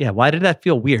Rice, right? Yeah. Why did that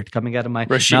feel weird coming out of my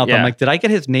mouth? Yeah. I'm like, did I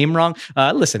get his name wrong?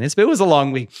 Listen, it was a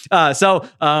long week. So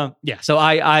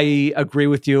I agree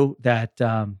with you that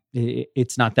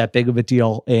it's not that big of a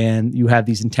deal. And you have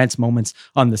these intense moments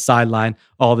on the sideline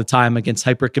all the time against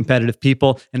hyper-competitive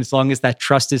people. And as long as that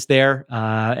trust is there,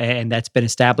 and that's been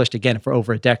established again for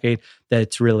over a decade, that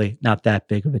it's really not that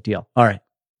big of a deal. All right.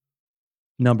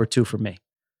 Number 2 for me.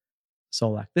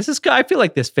 Solak. I feel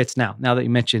like this fits now that you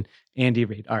mentioned Andy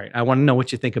Reid. All right. I want to know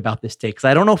what you think about this take, because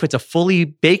I don't know if it's a fully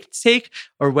baked take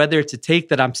or whether it's a take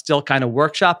that I'm still kind of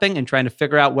workshopping and trying to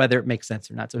figure out whether it makes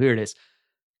sense or not. So here it is.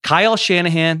 Kyle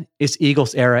Shanahan is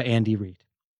Eagles era Andy Reid.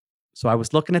 So I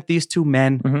was looking at these 2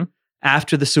 men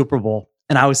after the Super Bowl,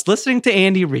 and I was listening to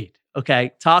Andy Reid,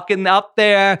 okay, talking up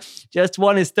there, just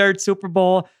won his 3rd Super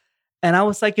Bowl. And I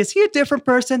was like, is he a different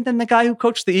person than the guy who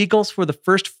coached the Eagles for the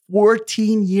first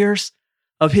 14 years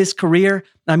of his career?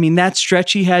 I mean, that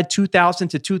stretch he had 2000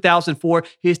 to 2004,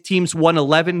 his teams won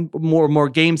 11 more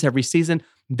games every season.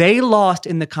 They lost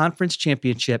in the conference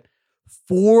championship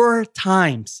 4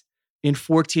 times in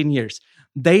 14 years.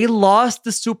 They lost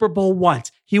the Super Bowl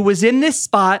once. He was in this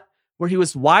spot where he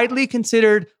was widely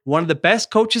considered one of the best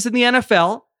coaches in the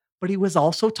NFL, but he was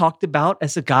also talked about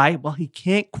as a guy, well, he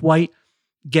can't quite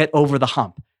get over the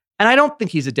hump. And I don't think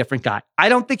he's a different guy. I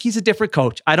don't think he's a different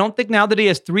coach. I don't think now that he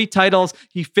has 3 titles,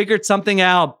 he figured something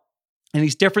out and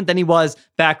he's different than he was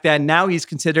back then. Now he's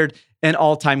considered an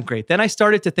all-time great. Then I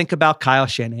started to think about Kyle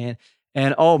Shanahan.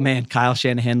 And oh man, Kyle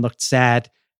Shanahan looked sad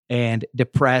and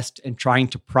depressed and trying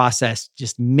to process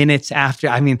just minutes after.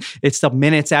 I mean, it's the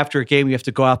minutes after a game you have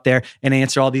to go out there and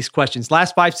answer all these questions.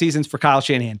 Last 5 seasons for Kyle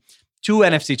Shanahan, 2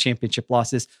 NFC championship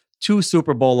losses, 2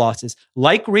 Super Bowl losses.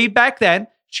 Like Reid back then,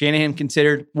 Shanahan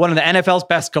considered one of the NFL's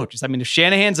best coaches. I mean, if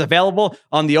Shanahan's available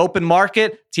on the open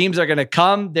market, teams are going to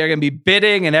come, they're going to be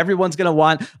bidding, and everyone's going to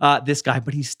want this guy,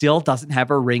 but he still doesn't have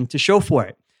a ring to show for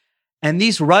it. And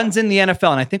these runs in the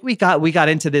NFL, and I think we got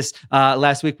into this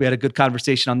last week. We had a good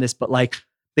conversation on this, but like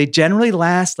they generally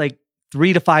last like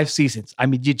 3 to 5 seasons. I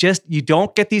mean, you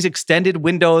don't get these extended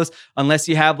windows unless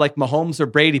you have like Mahomes or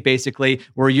Brady, basically,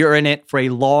 where you're in it for a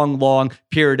long, long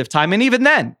period of time. And even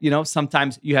then,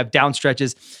 sometimes you have down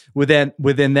stretches within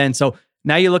then. So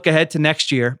now you look ahead to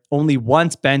next year. Only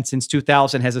once, Ben, since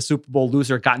 2000 has a Super Bowl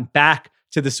loser gotten back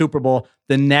to the Super Bowl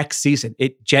the next season.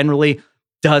 It generally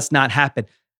does not happen.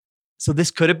 So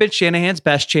this could have been Shanahan's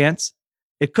best chance.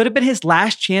 It could have been his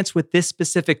last chance with this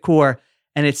specific core,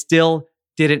 and it still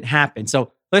didn't happen.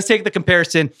 So let's take the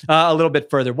comparison a little bit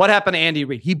further. What happened to Andy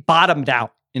Reid? He bottomed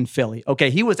out in Philly.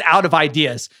 Okay, he was out of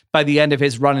ideas by the end of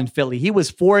his run in Philly. He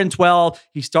was 4-12.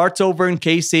 He starts over in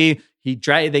KC.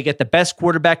 They get the best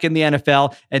quarterback in the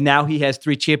NFL, and now he has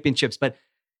 3 championships. But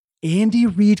Andy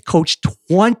Reid coached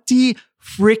 20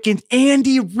 freaking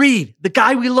Andy Reid, the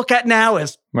guy we look at now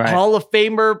as Hall of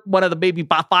Famer, one of the maybe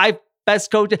 5 best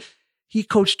coaches. He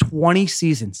coached 20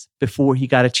 seasons before he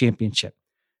got a championship.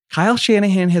 Kyle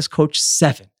Shanahan has coached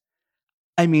 7.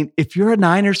 I mean, if you're a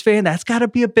Niners fan, that's got to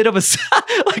be a bit of a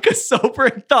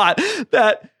sobering thought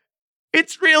that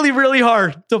it's really, really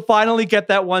hard to finally get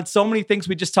that one. So many things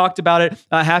we just talked about it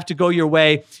have to go your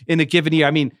way in a given year.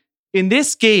 I mean, in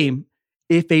this game,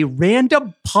 if a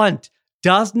random punt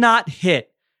does not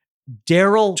hit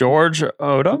George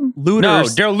Odom? Luter's, No,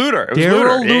 Daryl Luter.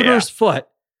 Daryl Luter's foot.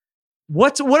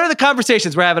 What are the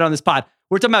conversations we're having on this pod?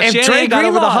 We're talking about Shanahan got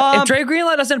over the hump. If Dre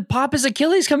Greenlaw doesn't pop his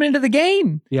Achilles coming into the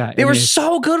game. Yeah, they were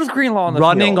so good with Greenlaw on the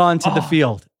running field. onto the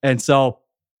field. And so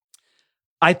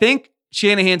I think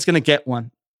Shanahan's going to get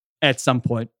one at some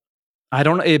point. I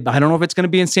don't know if it's going to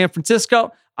be in San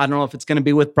Francisco. I don't know if it's going to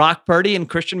be with Brock Purdy and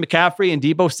Christian McCaffrey and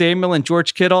Deebo Samuel and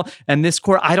George Kittle and this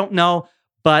core. I don't know,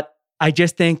 but I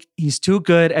just think he's too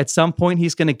good. At some point,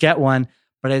 he's going to get one.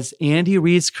 But as Andy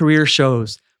Reid's career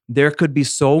shows, there could be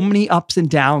so many ups and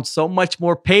downs, so much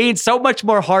more pain, so much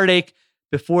more heartache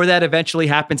before that eventually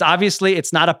happens. Obviously,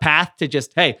 it's not a path to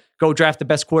just, hey, go draft the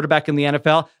best quarterback in the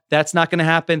NFL. That's not going to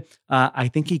happen. I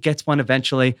think he gets one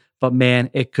eventually, but man,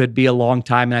 it could be a long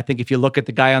time. And I think if you look at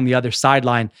the guy on the other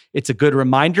sideline, it's a good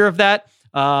reminder of that.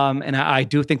 And I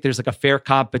do think there's like a fair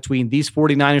comp between these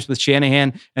 49ers with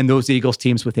Shanahan and those Eagles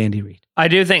teams with Andy Reid. I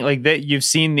do think like that you've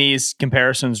seen these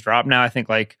comparisons drop now. I think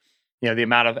like, the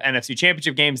amount of NFC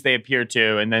championship games they appeared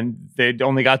to, and then they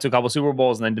only got to a couple Super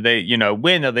Bowls, and then did they,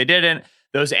 win? No, they didn't.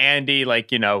 Those Andy, late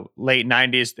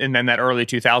 90s, and then that early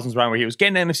 2000s run where he was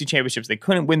getting NFC championships, they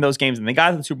couldn't win those games, and they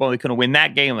got to the Super Bowl, they couldn't win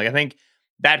that game. Like, I think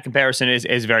that comparison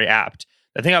is very apt.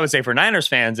 The thing I would say for Niners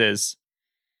fans is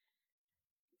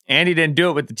Andy didn't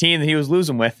do it with the team that he was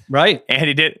losing with. Right.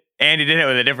 Andy did it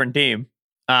with a different team.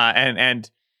 And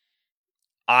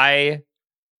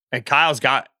Kyle's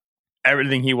got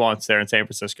everything he wants there in San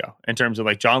Francisco in terms of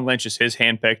like John Lynch is his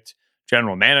handpicked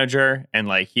general manager, and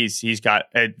like he's got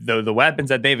the weapons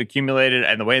that they've accumulated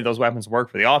and the way those weapons work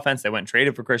for the offense. They went and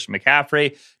traded for Christian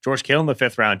McCaffrey, George Kittle in the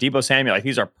 5th round, Deebo Samuel. Like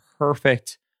these are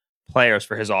perfect players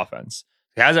for his offense.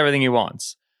 He has everything he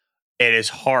wants. It is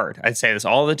hard. I'd say this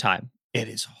all the time. It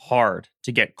is hard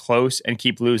to get close and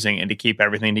keep losing and to keep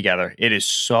everything together. It is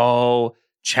so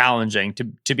challenging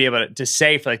to be able to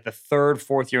say for like the 3rd,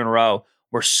 4th year in a row,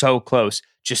 we're so close.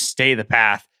 Just stay the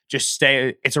path. Just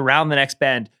stay. It's around the next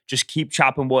bend. Just keep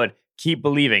chopping wood. Keep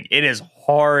believing. It is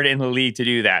hard in the league to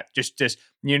do that.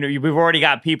 We've already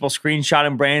got people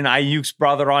screenshotting Brandon Ayuk's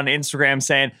brother on Instagram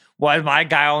saying, "Why does my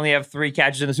guy only have 3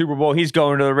 catches in the Super Bowl? He's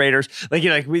going to the Raiders."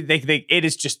 It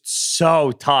is just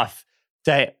so tough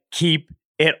to keep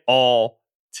it all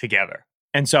together.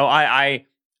 And so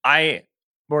we're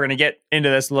going to get into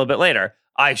this a little bit later.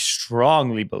 I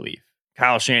strongly believe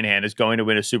Kyle Shanahan is going to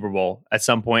win a Super Bowl at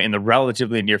some point in the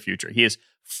relatively near future. He is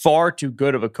far too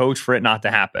good of a coach for it not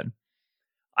to happen.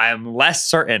 I am less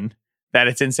certain that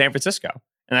it's in San Francisco.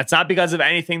 And that's not because of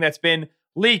anything that's been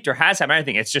leaked or has happened or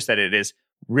anything. It's just that it is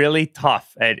really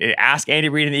tough. Ask Andy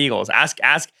Reid and the Eagles. Ask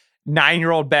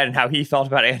 9-year-old Ben how he felt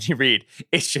about Andy Reid.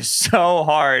 It's just so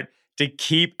hard to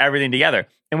keep everything together.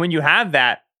 And when you have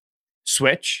that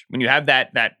switch, when you have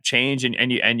that change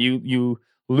and you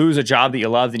lose a job that you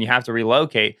loved and you have to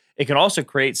relocate, it can also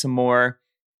create some more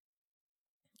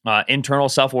internal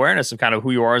self-awareness of kind of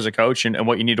who you are as a coach and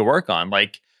what you need to work on.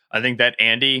 Like, I think that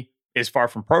Andy is far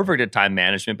from perfect at time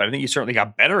management, but I think he certainly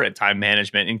got better at time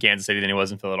management in Kansas City than he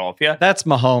was in Philadelphia. That's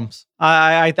Mahomes.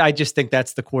 I just think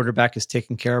that's the quarterback is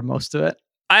taking care of most of it.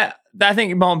 I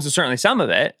think Mahomes is certainly some of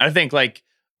it. I think like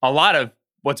a lot of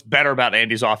what's better about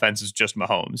Andy's offense is just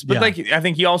Mahomes. But like, I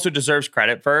think he also deserves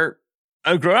credit for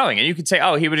growing. And you could say,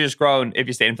 oh, he would have just grown if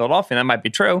he stayed in Philadelphia. That might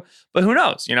be true. But who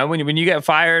knows? You know, when you get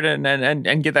fired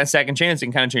and get that second chance, it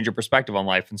can kind of change your perspective on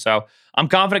life. And so I'm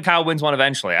confident Kyle wins one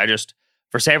eventually.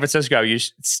 For San Francisco, you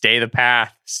stay the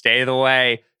path, stay the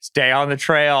way, stay on the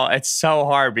trail. It's so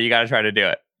hard, but you got to try to do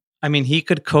it. I mean, he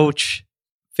could coach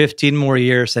 15 more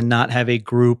years and not have a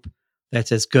group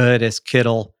that's as good as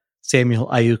Kittle, Samuel,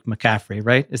 Ayuk, McCaffrey,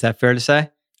 right? Is that fair to say?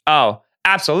 Oh,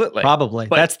 absolutely. Probably.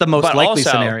 But that's the most likely also,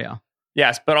 scenario.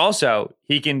 Yes, but also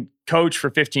he can coach for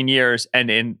 15 years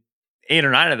and in 8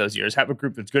 or 9 of those years have a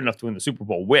group that's good enough to win the Super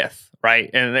Bowl with, right?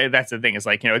 And that's the thing. It's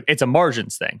like, you know, it's a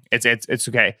margins thing. It's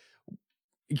okay.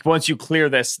 Once you clear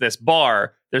this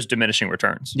bar, there's diminishing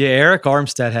returns. Yeah, Eric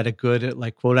Armstead had a good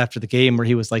quote after the game where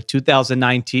he was like,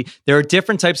 2019, there are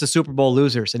different types of Super Bowl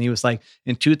losers. And he was like,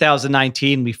 in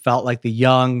 2019, we felt like the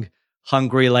young,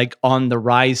 hungry, like on the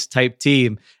rise type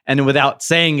team. And without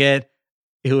saying it,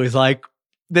 it was like,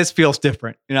 this feels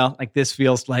different, you know, like this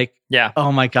feels like,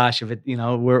 oh my gosh, if it, you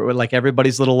know, we're like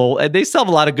everybody's little old. They still have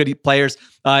a lot of good players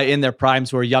in their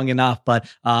primes who are young enough,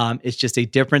 but it's just a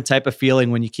different type of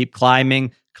feeling when you keep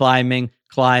climbing,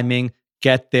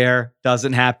 get there,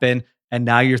 doesn't happen. And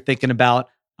now you're thinking about,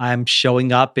 I'm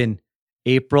showing up in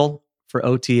April for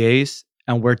OTAs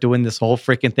and we're doing this whole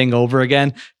freaking thing over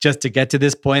again just to get to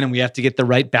this point, and we have to get the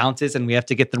right bounces and we have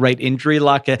to get the right injury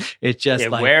luck. It's just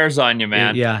it wears on you,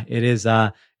 man. It is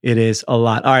a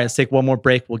lot. All right, let's take one more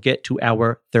break. We'll get to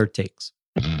our third takes.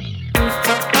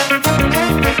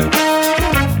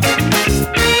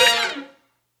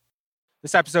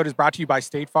 This episode is brought to you by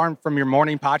State Farm. From your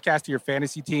morning podcast to your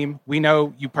fantasy team, we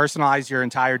know you personalize your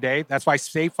entire day. That's why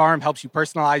State Farm helps you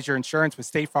personalize your insurance with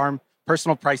State Farm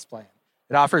Personal Price Plan.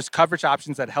 It offers coverage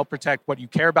options that help protect what you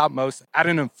care about most at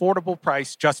an affordable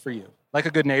price just for you. Like a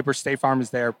good neighbor, State Farm is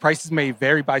there. Prices may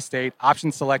vary by state.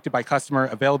 Options selected by customer.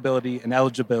 Availability and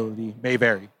eligibility may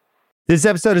vary. This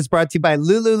episode is brought to you by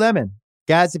Lululemon.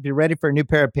 Guys, if you're ready for a new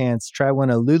pair of pants, try one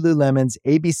of Lululemon's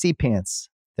ABC pants.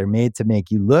 They're made to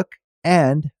make you look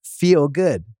and feel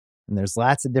good. And there's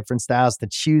lots of different styles to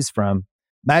choose from.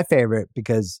 My favorite,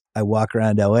 because I walk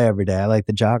around LA every day, I like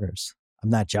the joggers. I'm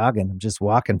not jogging, I'm just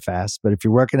walking fast. But if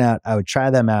you're working out, I would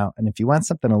try them out. And if you want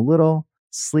something a little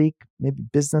sleek, maybe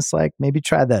business-like, maybe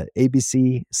try the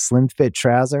ABC Slim Fit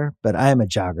trouser. But I am a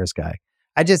joggers guy.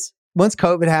 Once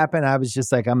COVID happened, I was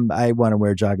just like, I want to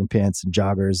wear jogging pants and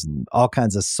joggers and all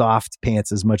kinds of soft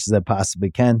pants as much as I possibly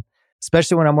can,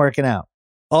 especially when I'm working out.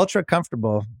 Ultra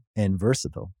comfortable and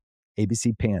versatile.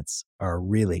 ABC pants are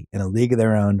really in a league of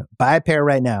their own. Buy a pair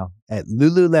right now at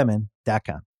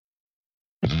lululemon.com.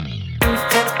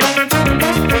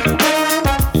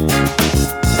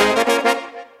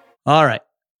 All right.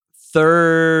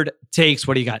 Third takes.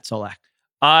 What do you got, Solak?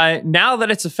 Now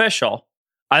that it's official,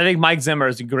 I think Mike Zimmer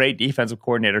is a great defensive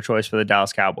coordinator choice for the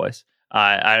Dallas Cowboys.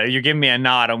 You're giving me a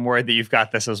nod. I'm worried that you've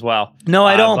got this as well. No,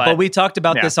 I don't. But we talked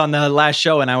about this on the last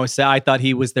show, and I thought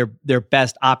he was their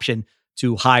best option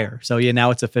to hire. So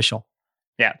now it's official.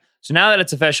 Yeah. So now that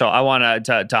it's official, I want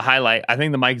to highlight. I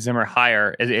think the Mike Zimmer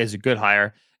hire is a good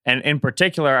hire, and in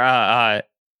particular,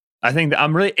 I think that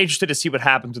I'm really interested to see what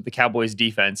happens with the Cowboys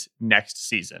defense next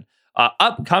season.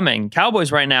 Upcoming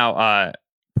Cowboys right now,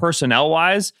 personnel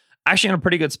wise, actually in a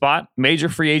pretty good spot. Major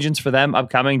free agents for them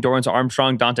upcoming: Dorrance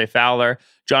Armstrong, Dante Fowler,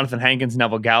 Jonathan Hankins,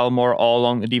 Neville Gallimore, all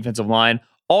along the defensive line.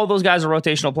 All those guys are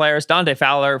rotational players. Dante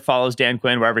Fowler follows Dan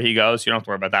Quinn wherever he goes. You don't have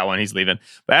to worry about that one. He's leaving.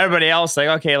 But everybody else,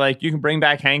 like you can bring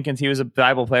back Hankins. He was a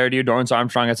valuable player to you. Dorrance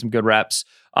Armstrong had some good reps.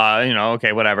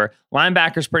 Okay, whatever.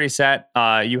 Linebackers pretty set.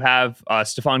 You have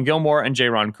Stephon Gilmore and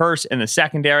Jaron Kearse in the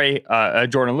secondary.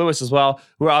 Jordan Lewis as well,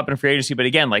 who are up in free agency. But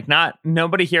again, like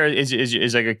nobody here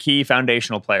is like a key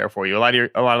foundational player for you. A lot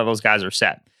of those guys are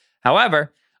set.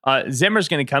 However, Zimmer's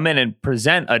going to come in and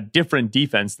present a different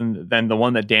defense than the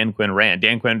one that Dan Quinn ran.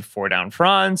 Dan Quinn 4 down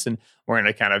fronts, and we're going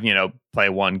to kind of, play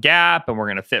one gap, and we're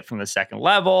going to fit from the second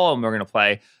level, and we're going to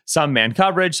play some man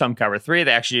coverage, some cover 3.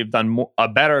 They actually have done a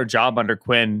better job under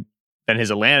Quinn than his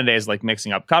Atlanta days, like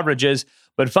mixing up coverages.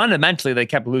 But fundamentally, they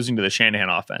kept losing to the Shanahan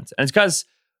offense. And it's because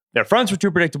Their fronts were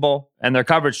too predictable, and their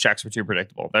coverage checks were too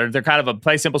predictable. They're kind of a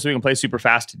play simple so we can play super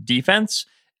fast defense.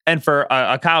 And for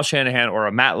a Kyle Shanahan or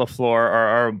a Matt LaFleur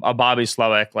or a Bobby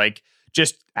Slowick, like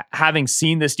just having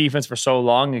seen this defense for so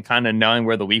long and kind of knowing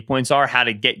where the weak points are, how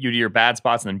to get you to your bad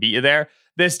spots and then beat you there,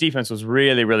 this defense was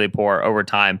really, really poor over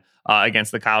time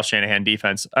against the Kyle Shanahan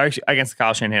defense, or against the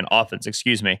Kyle Shanahan offense,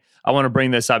 excuse me. I want to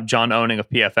bring this up, John Owning of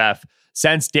PFF.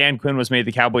 Since Dan Quinn was made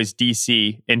the Cowboys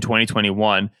DC in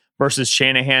 2021 versus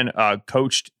Shanahan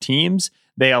coached teams,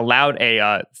 they allowed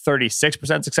a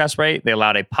 36% success rate. They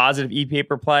allowed a positive EPA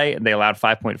per play, and they allowed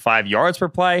 5.5 yards per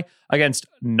play against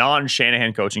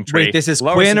non-Shanahan coaching tree. Wait, this is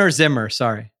Quinn or Zimmer?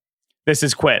 Sorry. This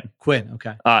is Quinn. Quinn,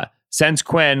 okay. Since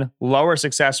Quinn, lower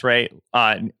success rate,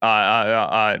 negative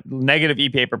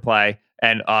EPA per play,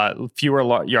 and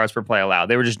fewer yards per play allowed.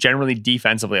 They were just generally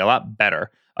defensively a lot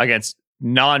better against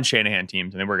non-Shanahan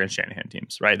teams than they were against Shanahan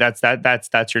teams, right?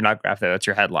 That's your nut graph there. That's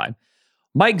your headline.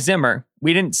 Mike Zimmer,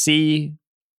 we didn't see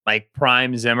like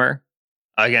prime Zimmer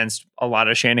against a lot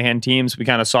of Shanahan teams. We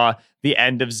kind of saw the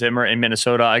end of Zimmer in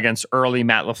Minnesota against early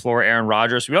Matt LaFleur, Aaron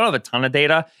Rodgers. We don't have a ton of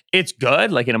data. It's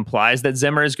good. Like it implies that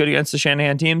Zimmer is good against the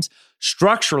Shanahan teams.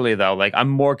 Structurally, though, like I'm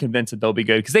more convinced that they'll be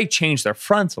good because they changed their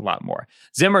fronts a lot more.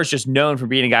 Zimmer is just known for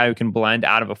being a guy who can blend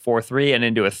out of a 4-3 and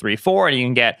into a 3-4, and you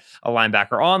can get a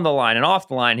linebacker on the line and off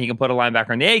the line. He can put a linebacker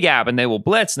in the A gap, and they will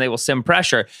blitz and they will sim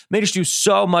pressure. And they just do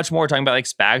so much more. Talking about like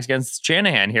Spags against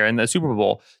Shanahan here in the Super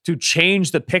Bowl to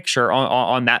change the picture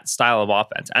on that style of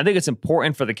offense. I think it's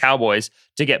important for the Cowboys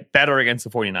to get better against the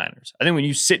 49ers. I think when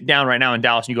you sit down right now in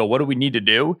Dallas and you go, what do we need to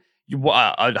do?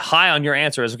 High on your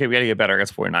answer is, okay, we got to get better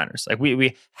against 49ers. Like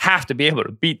we have to be able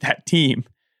to beat that team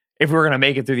if we're going to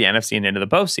make it through the NFC and into the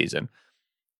postseason.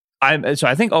 So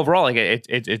I think overall, like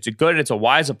it's a good, it's a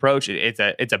wise approach. It's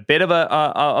a bit of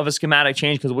a schematic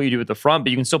change because of what you do at the front,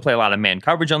 but you can still play a lot of man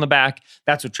coverage on the back.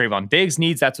 That's what Trayvon Diggs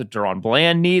needs. That's what Deron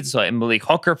Bland needs. So Malik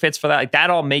Hooker fits for that. Like that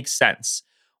all makes sense.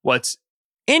 What's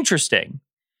interesting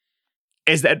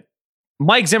is that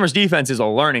Mike Zimmer's defense is a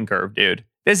learning curve, dude.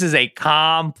 This is a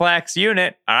complex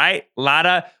unit, all right? A lot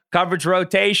of coverage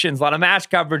rotations, a lot of match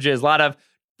coverages, a lot of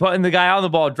putting the guy on the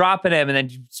ball, dropping him, and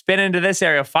then spin into this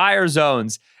area, fire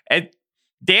zones. And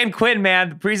Dan Quinn, man,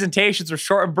 the presentations were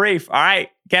short and brief. All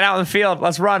right, get out in the field.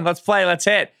 Let's run. Let's play. Let's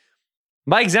hit.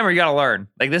 Mike Zimmer, you got to learn.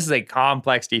 Like, this is a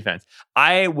complex defense.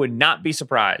 I would not be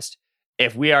surprised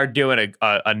if we are doing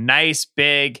a nice,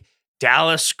 big,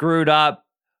 Dallas screwed up,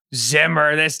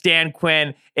 Zimmer, this Dan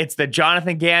Quinn. It's the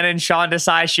Jonathan Gannon, Sean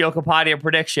Desai, Sheil Kapadia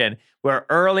prediction, where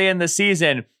early in the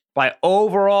season, by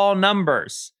overall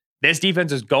numbers, this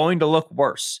defense is going to look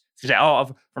worse.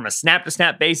 From a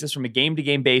snap-to-snap basis, from a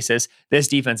game-to-game basis, this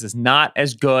defense is not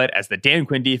as good as the Dan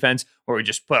Quinn defense, where we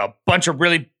just put a bunch of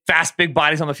really fast, big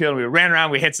bodies on the field, and we ran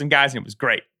around, we hit some guys, and it was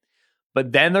great.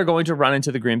 But then they're going to run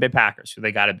into the Green Bay Packers, who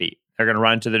they got to beat. They're going to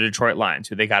run into the Detroit Lions,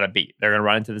 who they got to beat. They're going to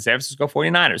run into the San Francisco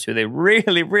 49ers, who they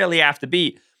really, really have to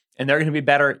beat. And they're going to be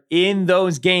better in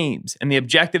those games. And the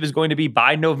objective is going to be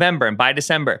by November and by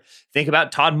December. Think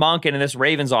about Todd Monken and this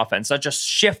Ravens offense. Such a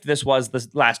shift this was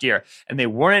this last year. And they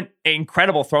weren't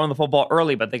incredible throwing the football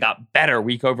early, but they got better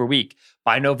week over week.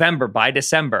 By November, by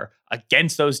December,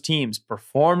 against those teams,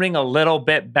 performing a little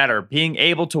bit better, being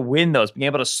able to win those, being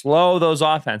able to slow those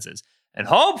offenses. And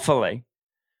hopefully,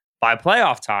 by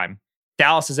playoff time,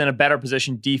 Dallas is in a better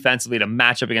position defensively to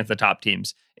match up against the top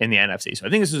teams in the NFC. So I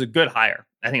think this is a good hire.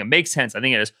 I think it makes sense. I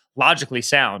think it is logically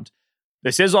sound.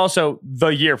 This is also the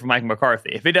year for Mike McCarthy.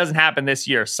 If it doesn't happen this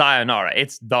year, sayonara,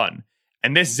 it's done.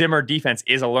 And this Zimmer defense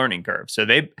is a learning curve. So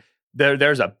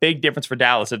there's a big difference for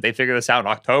Dallas if they figure this out in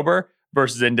October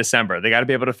versus in December. They got to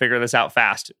be able to figure this out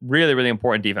fast. Really, really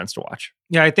important defense to watch.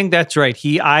 Yeah, I think that's right.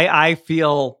 I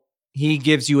feel he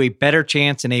gives you a better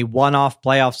chance in a one-off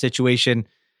playoff situation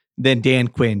than Dan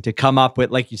Quinn to come up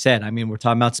with, like you said. I mean, we're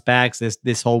talking about Spags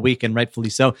this whole week, and rightfully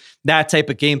so. That type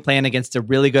of game plan against a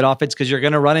really good offense, because you're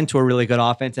going to run into a really good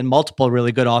offense and multiple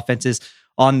really good offenses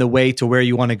on the way to where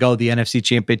you want to go, the NFC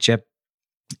Championship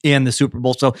and the Super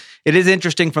Bowl. So it is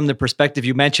interesting from the perspective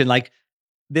you mentioned, like,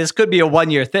 this could be a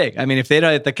one-year thing. I mean, if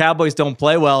the Cowboys don't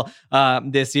play well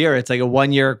this year, it's like a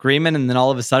one-year agreement, and then all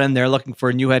of a sudden they're looking for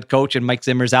a new head coach, and Mike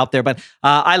Zimmer's out there. But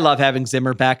I love having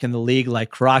Zimmer back in the league, like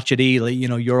crotchety. You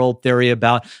know, your old theory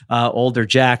about older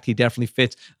jacked. He definitely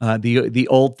fits the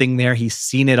old thing there. He's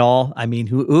seen it all. I mean,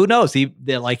 who knows? He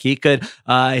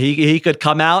could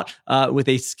come out with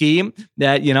a scheme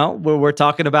that, you know, we're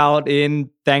talking about in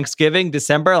Thanksgiving,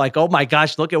 December, like, oh my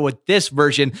gosh, look at what this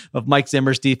version of Mike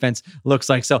Zimmer's defense looks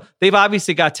like. So they've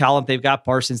obviously got talent. They've got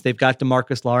Parsons. They've got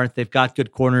DeMarcus Lawrence. They've got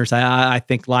good corners. I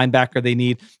think linebacker, they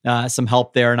need some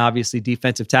help there. And obviously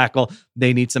defensive tackle,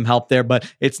 they need some help there.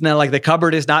 But it's not like the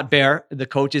cupboard is not bare. The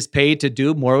coach is paid to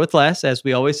do more with less, as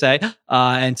we always say.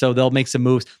 And so they'll make some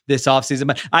moves this offseason.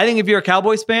 But I think if you're a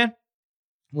Cowboys fan,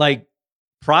 like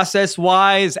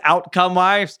process-wise,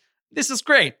 outcome-wise, this is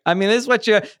great. I mean, this is what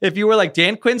if you were like,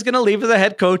 Dan Quinn's going to leave as a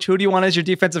head coach, who do you want as your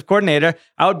defensive coordinator?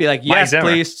 I would be like, yes,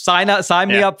 please sign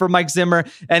me up for Mike Zimmer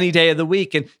any day of the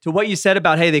week. And to what you said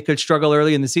about, hey, they could struggle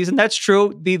early in the season. That's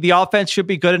true. The offense should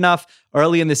be good enough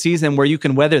early in the season where you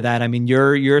can weather that. I mean,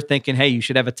 you're thinking, hey, you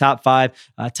should have a top 5,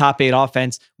 top 8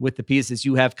 offense with the pieces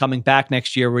you have coming back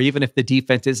next year, where even if the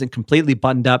defense isn't completely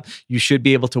buttoned up, you should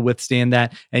be able to withstand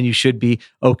that and you should be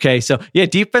okay. So yeah,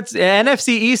 defense, NFC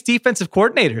East defensive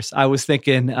coordinators, I was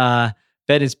thinking, that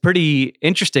is pretty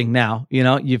interesting now. You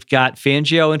know, you've got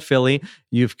Fangio in Philly,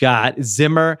 you've got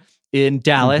Zimmer in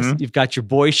Dallas, you've got your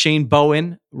boy Shane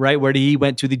Bowen, right? Where he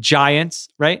went to the Giants,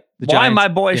 right? Why my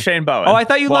boy Shane Bowen? Oh, I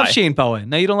thought you loved Shane Bowen.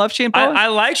 No, you don't love Shane Bowen? I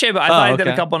like Shane Bowen. I thought he did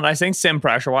a couple of nice things. Sim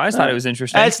pressure-wise, thought it was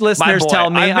interesting. As listeners tell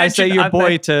me, I say your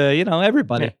boy to,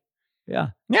 everybody.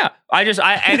 Yeah.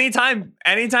 Anytime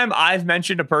I've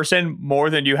mentioned a person more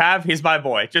than you have, he's my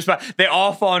boy. They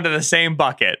all fall into the same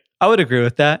bucket. I would agree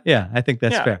with that. Yeah, I think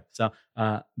that's fair. So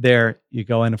there you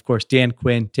go. And of course, Dan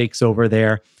Quinn takes over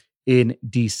there in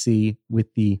DC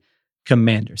with the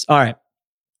Commanders. All right.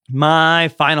 My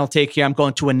final take here. I'm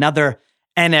going to another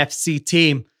NFC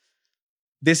team.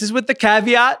 This is with the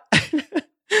caveat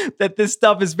that this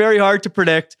stuff is very hard to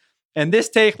predict. And this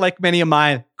take, like many of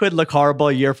mine, could look horrible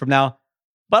a year from now.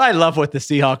 But I love what the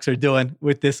Seahawks are doing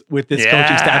with this coaching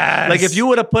staff. Like if you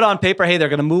would have put on paper, hey, they're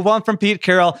going to move on from Pete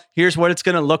Carroll. Here's what it's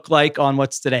going to look like on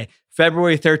what's today,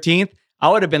 February 13th. I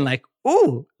would have been like,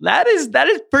 ooh, that is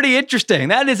pretty interesting.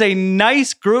 That is a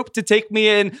nice group to take me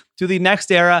in to the next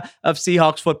era of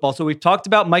Seahawks football. So we've talked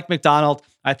about Mike Macdonald.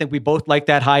 I think we both like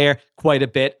that hire quite a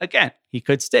bit. Again, he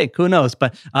could stink. Who knows?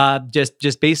 But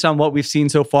just based on what we've seen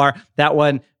so far, that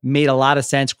one made a lot of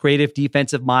sense. Creative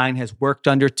defensive mind, has worked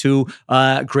under 2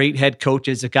 great head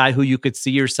coaches, a guy who you could see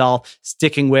yourself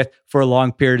sticking with for a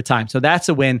long period of time. So that's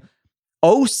a win.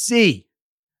 OC,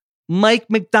 Mike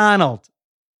Macdonald.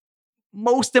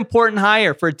 Most important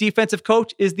hire for a defensive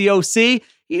coach is the OC.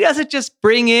 He doesn't just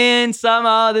bring in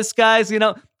some, this guy's,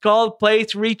 called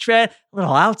plays, retread, a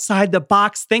little outside the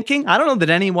box thinking. I don't know that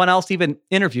anyone else even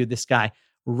interviewed this guy.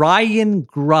 Ryan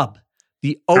Grubb,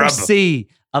 the OC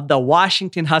of the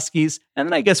Washington Huskies. And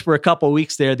then I guess for a couple of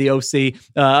weeks there, the OC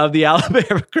of the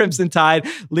Alabama Crimson Tide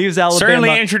leaves Alabama.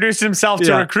 Certainly introduced himself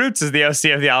to recruits as the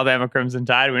OC of the Alabama Crimson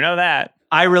Tide. We know that.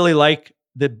 I really like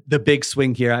the big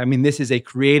swing here. I mean, this is a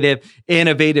creative,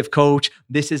 innovative coach.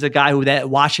 This is a guy who at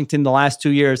Washington the last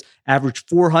 2 years averaged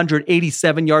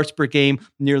 487 yards per game,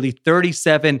 nearly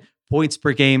 37 points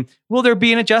per game. Will there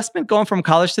be an adjustment going from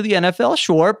college to the NFL?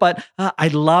 Sure, but I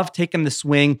love taking the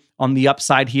swing on the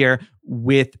upside here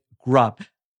with Grubb.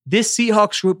 This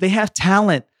Seahawks group, they have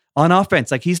talent on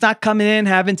offense. Like he's not coming in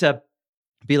having to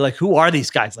be like, who are these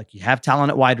guys? Like you have talent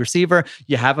at wide receiver,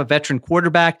 you have a veteran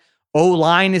quarterback.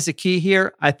 O-line is a key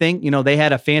here. I think, they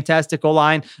had a fantastic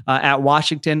O-line at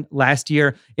Washington last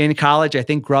year in college. I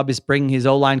think Grubb is bringing his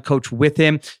O-line coach with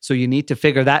him. So you need to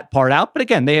figure that part out. But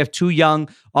again, they have 2 young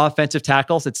offensive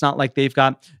tackles. It's not like they've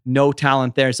got no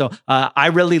talent there. So I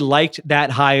really liked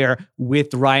that hire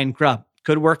with Ryan Grubb.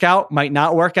 Could work out, might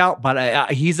not work out,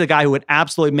 but he's a guy who would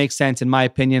absolutely make sense, in my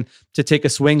opinion, to take a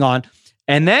swing on.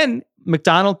 And then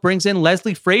Macdonald brings in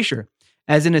Leslie Frazier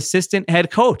as an assistant head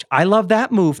coach. I love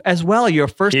that move as well. You're a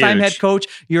first-time head coach.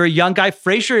 You're a young guy.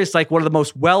 Frazier is like one of the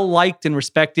most well-liked and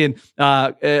respected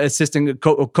assistant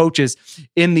coaches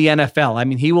in the NFL. I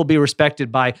mean, he will be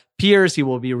respected by peers. He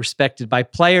will be respected by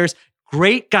players.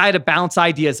 Great guy to bounce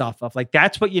ideas off of. Like,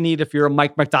 that's what you need if you're a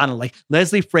Mike Macdonald. Like,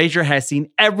 Leslie Frazier has seen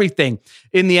everything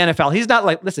in the NFL. He's not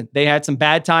like, listen, they had some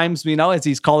bad times, as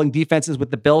he's calling defenses with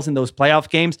the Bills in those playoff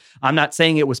games. I'm not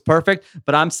saying it was perfect,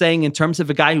 but I'm saying in terms of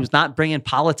a guy who's not bringing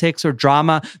politics or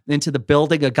drama into the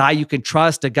building, a guy you can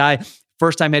trust, a guy.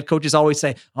 First-time head coaches always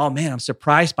say, oh man, I'm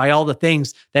surprised by all the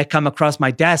things that come across my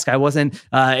desk. I wasn't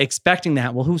expecting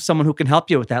that. Well, who's someone who can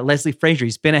help you with that? Leslie Frazier.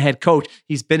 He's been a head coach.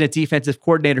 He's been a defensive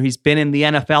coordinator. He's been in the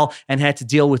NFL and had to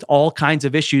deal with all kinds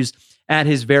of issues at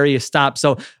his various stops.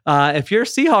 So if you're a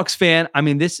Seahawks fan, I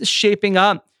mean, this is shaping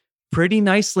up pretty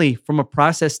nicely from a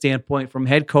process standpoint, from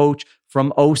head coach,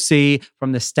 from OC,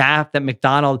 from the staff that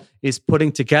Macdonald is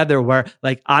putting together, where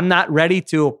like, I'm not ready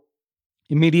to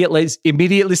immediately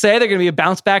say they're going to be a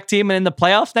bounce back team and in the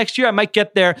playoffs next year. I might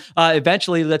get there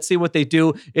eventually. Let's see what they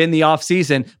do in the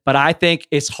offseason. But I think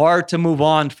it's hard to move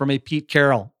on from a Pete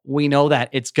Carroll. We know that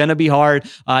it's going to be hard.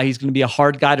 He's going to be a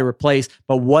hard guy to replace.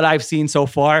 But what I've seen so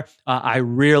far, I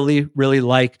really, really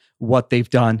like what they've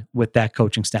done with that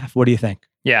coaching staff. What do you think?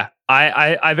 Yeah,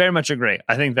 I very much agree.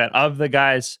 I think that of the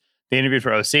guys they interviewed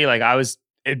for OC, like I was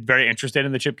very interested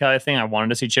in the Chip Kelly thing. I wanted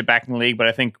to see Chip back in the league, but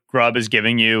I think Grubb is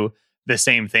giving you the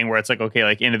same thing where it's like, okay,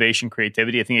 like innovation,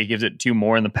 creativity. I think it gives it to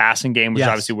more in the passing game, which is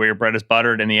obviously where your bread is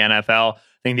buttered in the NFL.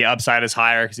 I think the upside is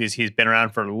higher because he's been around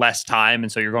for less time.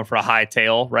 And so you're going for a high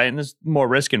tail, right? And there's more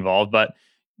risk involved, but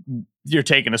you're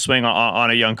taking a swing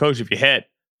on a young coach. If you hit,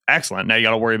 excellent. Now you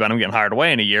got to worry about him getting hired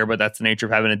away in a year, but that's the nature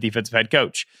of having a defensive head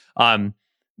coach.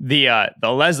 The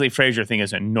Leslie Frazier thing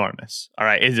is enormous. All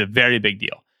right. It's a very big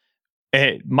deal.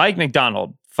 Mike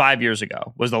McDonald 5 years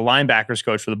ago was the linebackers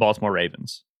coach for the Baltimore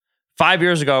Ravens. 5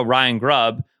 years ago, Ryan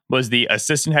Grubb was the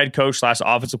assistant head coach /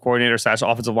 offensive coordinator /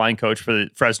 offensive line coach for the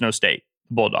Fresno State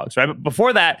Bulldogs. Right, but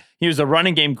before that, he was the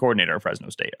running game coordinator of Fresno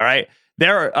State. All right,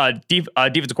 their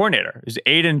defensive coordinator is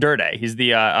Aiden Durde. He's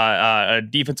the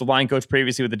defensive line coach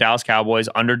previously with the Dallas Cowboys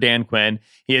under Dan Quinn.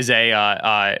 He is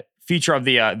a feature of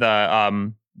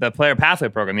the player pathway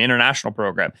program, the international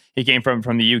program. He came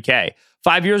from the UK.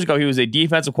 5 years ago, he was a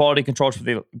defensive quality control coach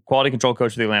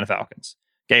for the Atlanta Falcons.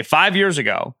 Okay, 5 years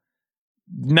ago,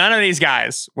 none of these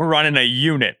guys were running a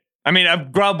unit. I mean,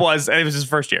 Grubb it was his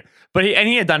first year, but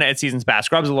he had done it at seasons past.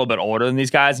 Grubb's a little bit older than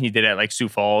these guys, and he did it at like Sioux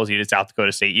Falls, he did South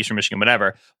Dakota State, Eastern Michigan,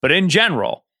 whatever. But in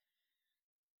general,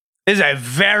 is a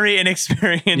very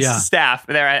inexperienced staff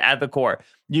there at the core.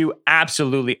 You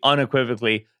absolutely,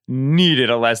 unequivocally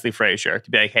needed a Leslie Frazier to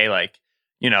be like, hey, like,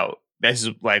 you know, this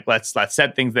is like, let's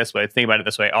set things this way. Think about it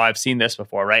this way. Oh, I've seen this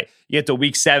before, right? You get to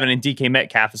week 7 and DK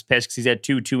Metcalf is pissed because he's had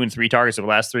 2, 2, and 3 targets over the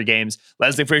last 3 games.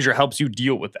 Leslie Frazier helps you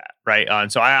deal with that, right?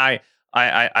 And so I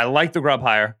like the Grubb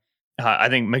hire. I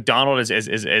think McDonald is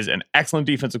an excellent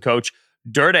defensive coach.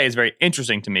 Durde is very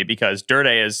interesting to me because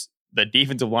Durde is the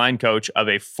defensive line coach of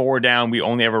a 4-down. We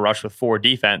only ever rush with 4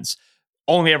 defense.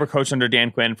 Only ever coached under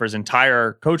Dan Quinn for his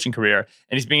entire coaching career,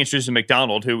 and he's being introduced to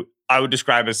McDonald, who I would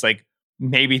describe as like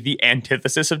maybe the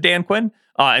antithesis of Dan Quinn.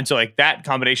 And so like that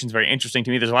combination is very interesting to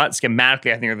me. There's a lot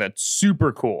schematically, I think, that's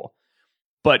super cool,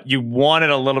 but you wanted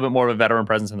a little bit more of a veteran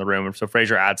presence in the room. And so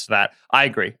Frazier adds to that. I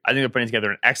agree. I think they're putting together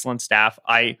an excellent staff.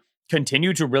 I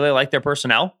continue to really like their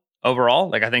personnel overall.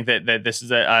 Like I think that this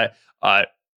is a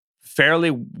fairly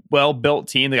well-built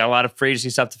team. They got a lot of free agency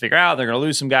stuff to figure out. They're going to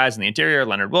lose some guys in the interior,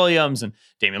 Leonard Williams and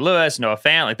Damian Lewis, Noah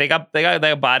Fant. Like they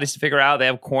got bodies to figure out. They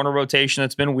have corner rotation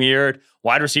that's been weird.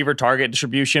 Wide receiver target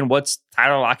distribution. What's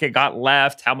Tyler Lockett got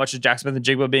left? How much is Jack Smith and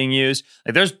Jigba being used?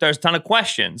 Like there's a ton of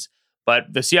questions.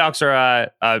 But the Seahawks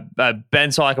are a Ben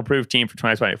Solak approved team for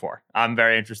 2024. I'm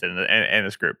very interested in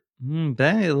this group.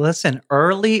 Listen,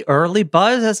 early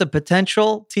buzz as a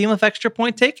potential team of extra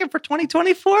point taken for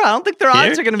 2024. I don't think their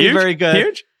odds are going to be very good.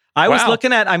 Huge. I was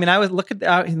looking out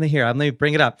in the here. Let me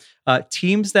bring it up.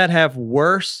 Teams that have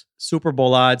worse Super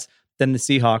Bowl odds than the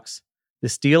Seahawks: the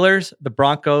Steelers, the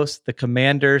Broncos, the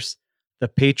Commanders, the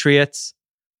Patriots,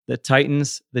 the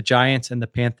Titans, the Giants, and the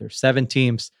Panthers. 7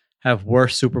 teams have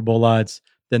worse Super Bowl odds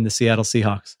than the Seattle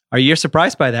Seahawks. You're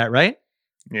surprised by that, right?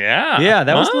 Yeah.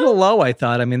 That was a little low, I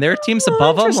thought. I mean, there are teams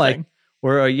above them, like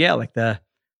the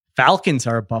Falcons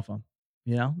are above them.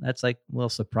 You know, that's like a little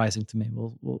surprising to me.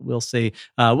 We'll see.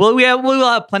 We'll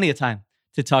have plenty of time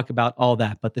to talk about all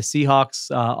that. But the Seahawks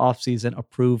offseason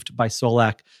approved by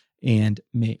Solak and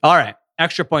me. All right,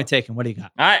 extra point taken. What do you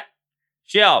got? All right,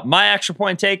 Shell, my extra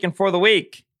point taken for the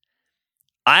week.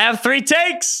 I have 3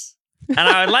 takes. And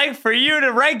I would like for you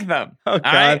to rank them. Oh,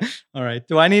 God. All right.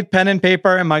 Do I need pen and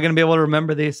paper? Am I going to be able to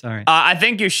remember these? All right. I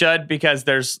think you should because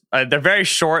they're very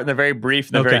short and they're very brief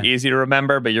and they're very easy to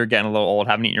remember, but you're getting a little old.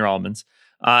 Haven't eaten your almonds.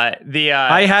 I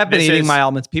have been eating my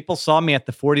almonds. People saw me at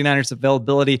the 49ers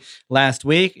availability last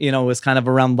week. You know, it was kind of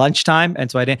around lunchtime.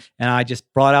 And so I didn't. And I just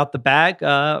brought out the bag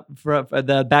for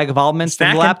the bag of almonds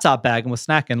from the laptop bag and was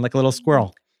snacking like a little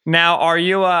squirrel. Now, are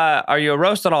you a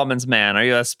roasted almonds man? Are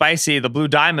you a spicy, the Blue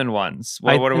Diamond ones?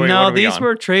 These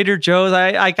were Trader Joe's.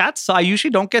 I usually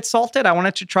don't get salted. I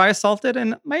wanted to try a salted,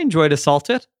 and I enjoyed a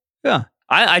salted. Yeah,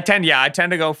 I tend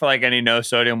to go for like any no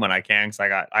sodium when I can because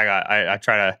I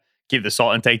try to keep the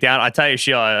salt intake down. I tell you,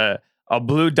 Sheila, a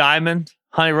Blue Diamond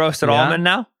honey roasted almond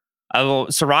now, a little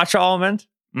sriracha almond.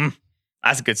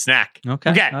 That's a good snack.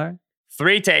 Okay. All right.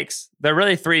 3 takes. They're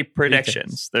really 3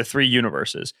 predictions. They're 3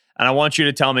 universes. And I want you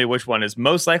to tell me which one is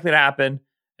most likely to happen,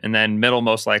 and then middle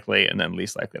most likely, and then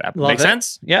least likely to happen. Make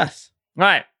sense? Yes. All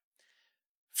right.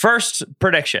 First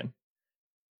prediction.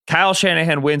 Kyle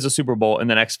Shanahan wins a Super Bowl in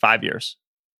the next 5 years.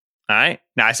 All right.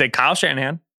 Now I say Kyle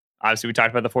Shanahan. Obviously, we talked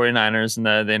about the 49ers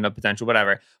and the potential,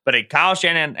 whatever. But Kyle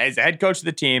Shanahan is the head coach of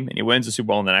the team, and he wins the Super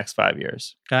Bowl in the next 5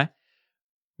 years. Okay.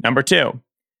 Number 2,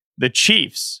 the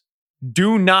Chiefs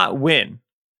do not win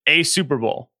a Super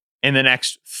Bowl in the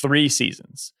next 3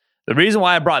 seasons. The reason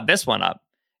why I brought this one up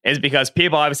is because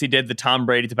people obviously did the Tom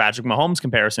Brady to Patrick Mahomes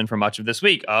comparison for much of this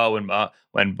week. Oh,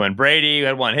 when Brady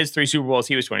had won his 3 Super Bowls,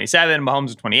 he was 27, Mahomes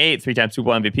was 28, 3-time Super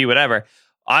Bowl MVP, whatever.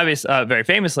 Obviously, very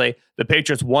famously, the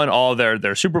Patriots won all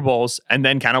their Super Bowls and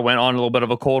then kind of went on a little bit of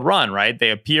a cold run, right?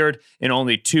 They appeared in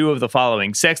only 2 of the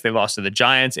following 6. They lost to the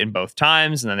Giants in both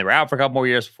times, and then they were out for a couple more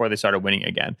years before they started winning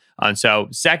again. And so,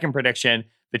 second prediction,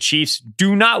 the Chiefs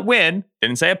do not win,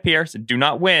 didn't say appear, so do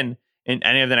not win in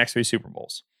any of the next 3 Super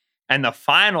Bowls. And the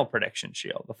final prediction,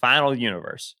 Shield, the final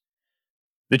universe,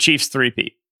 the Chiefs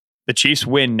three-peat. The Chiefs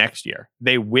win next year.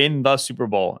 They win the Super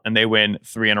Bowl, and they win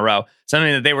 3 in a row.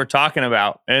 Something that they were talking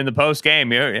about in the post game.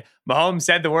 Mahomes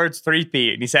said the words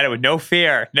three-peat, and he said it with no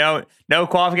fear, no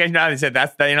qualification. He said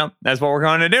that's what we're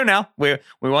going to do now. We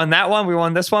won that one. We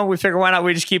won this one. We figure why not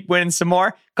we just keep winning some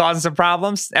more, causing some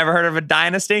problems. Ever heard of a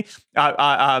dynasty?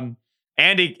 Andy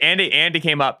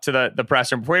came up to the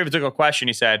presser before he even took a question.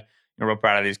 He said, "I'm real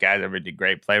proud of these guys. Everybody did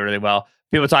great, play really well."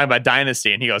 People talking about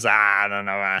dynasty, and he goes, "I don't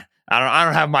know. I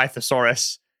don't have my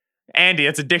thesaurus." Andy,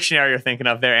 it's a dictionary you're thinking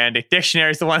of there, Andy.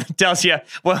 Dictionary is the one that tells you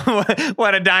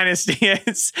what a dynasty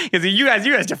is. Because you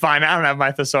guys define it. I don't have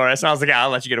my thesaurus. And I was like, I'll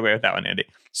let you get away with that one, Andy.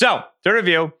 So, to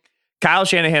review, Kyle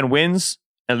Shanahan wins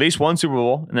at least 1 Super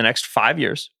Bowl in the next 5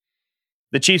 years.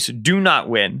 The Chiefs do not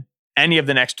win any of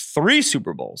the next 3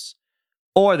 Super Bowls,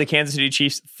 or the Kansas City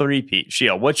Chiefs three-peat.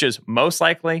 Shield, which is most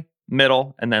likely,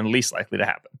 middle, and then least likely to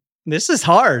happen. This is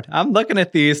hard. I'm looking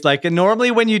at these. And normally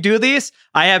when you do these,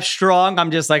 I'm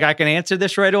just like, I can answer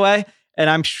this right away. And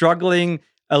I'm struggling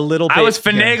a little bit. I was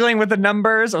finagling with the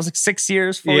numbers. I was like 6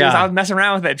 years, 4 years. I was messing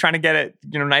around with it, trying to get it,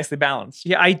 nicely balanced.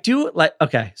 Yeah, I do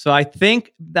okay. So I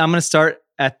think I'm going to start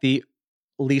at the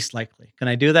least likely. Can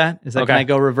I do that? Can I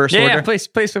go reverse order? Yeah, please.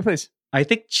 I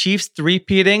think Chiefs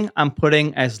three-peating, I'm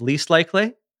putting as least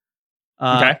likely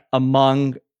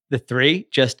among the 3,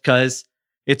 just because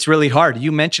it's really hard.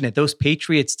 You mentioned it. Those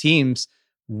Patriots teams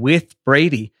with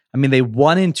Brady. I mean, they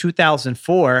won in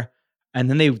 2004, and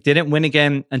then they didn't win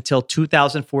again until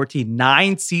 2014.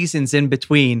 9 seasons in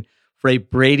between for a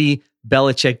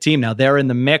Brady-Belichick team. Now, they're in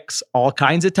the mix all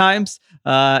kinds of times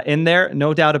in there,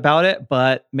 no doubt about it.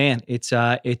 But, man, it's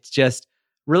just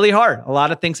really hard. A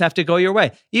lot of things have to go your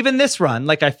way. Even this run,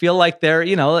 I feel like they're,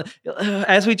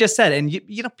 as we just said, and,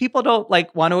 people don't,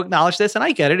 want to acknowledge this, and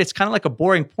I get it. It's kind of like a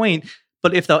boring point.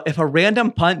 But if a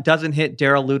random punt doesn't hit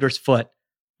Darrell Luter's foot,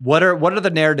 what are the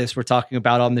narratives we're talking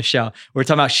about on the show? We're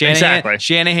talking about Shanahan. Exactly.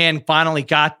 Shanahan finally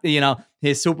got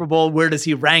his Super Bowl. Where does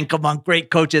he rank among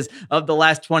great coaches of the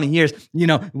last 20 years?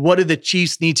 What do the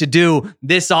Chiefs need to do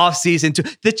this offseason?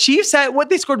 The Chiefs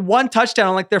they scored 1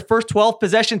 touchdown on their first 12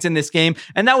 possessions in this game,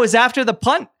 and that was after the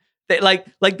punt. They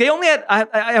they only had.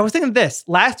 I was thinking of this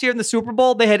last year in the Super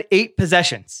Bowl. They had 8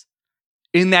 possessions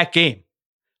in that game.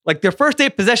 Their first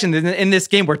 8 possessions in this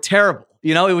game were terrible.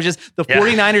 It was just the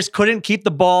 49ers couldn't keep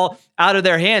the ball out of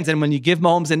their hands. And when you give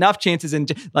Mahomes enough chances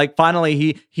and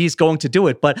finally he's going to do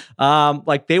it. But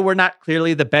they were not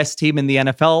clearly the best team in the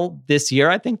NFL this year.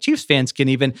 I think Chiefs fans can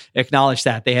even acknowledge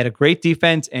that. They had a great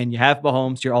defense, and you have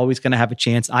Mahomes, you're always going to have a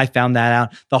chance. I found that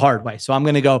out the hard way. So I'm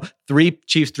going to go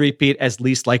Chiefs three-peat as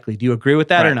least likely. Do you agree with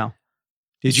that or no?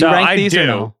 Did you rank these or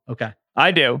no? Okay.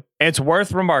 I do. It's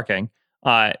worth remarking.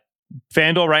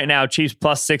 FanDuel right now, Chiefs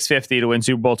plus 650 to win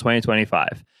Super Bowl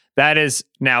 2025. That is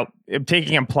now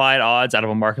taking implied odds out of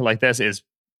a market like this is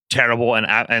terrible. And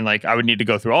I would need to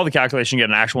go through all the calculation, get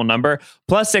an actual number.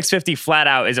 Plus 650 flat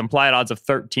out is implied odds of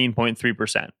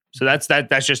 13.3%. So that's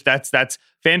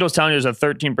FanDuel's telling you there's a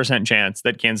 13% chance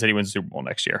that Kansas City wins the Super Bowl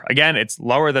next year. Again, it's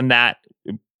lower than that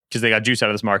because they got juice out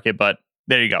of this market, but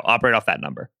there you go. Operate off that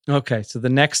number. Okay. So the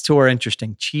next 2 are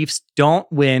interesting. Chiefs don't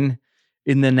win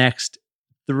in the next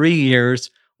 3 years,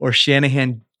 or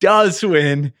Shanahan does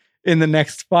win in the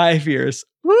next 5 years.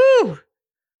 Woo! All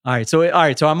right.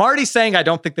 So I'm already saying I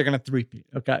don't think they're going to three-peat.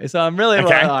 Okay. So I'm really, all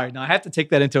right. Now I have to take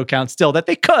that into account still that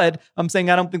they could. I'm saying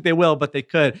I don't think they will, but they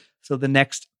could. So the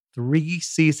next 3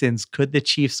 seasons, could the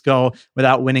Chiefs go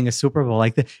without winning a Super Bowl?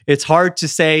 It's hard to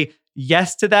say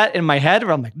yes to that in my head,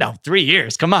 where I'm like, no, 3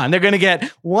 years. Come on. They're going to get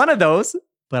one of those,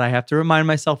 but I have to remind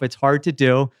myself it's hard to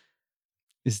do.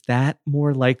 Is that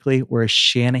more likely, or is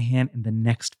Shanahan in the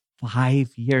next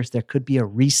 5 years? There could be a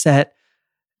reset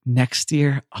next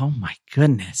year. Oh my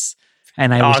goodness.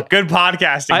 And I wish, good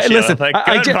podcasting. listen,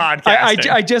 podcasting.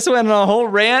 I just went on a whole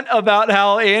rant about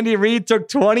how Andy Reid took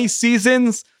 20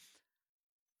 seasons.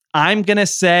 I'm going to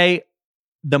say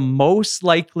the most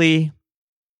likely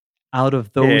out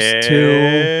of those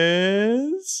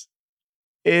two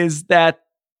is that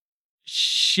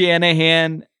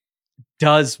Shanahan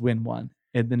does win one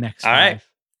in the next 5. Right.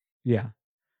 Yeah.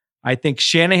 I think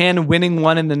Shanahan winning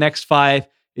one in the next 5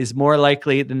 is more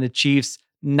likely than the Chiefs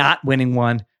not winning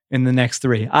one in the next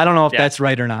 3. I don't know if that's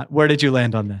right or not. Where did you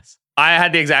land on this? I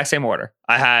had the exact same order.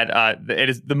 I had it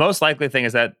is the most likely thing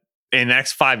is that in the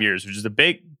next 5 years, which is the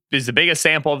biggest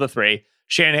sample of the 3,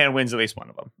 Shanahan wins at least one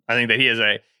of them. I think that he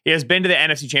has been to the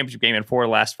NFC Championship game in 4 of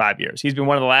the last 5 years. He's been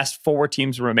one of the last 4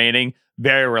 teams remaining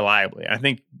very reliably. And I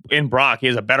think in Brock, he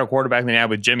has a better quarterback than he had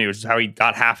with Jimmy, which is how he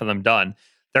got half of them done.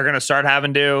 They're going to start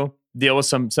having to deal with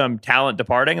some talent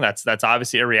departing. That's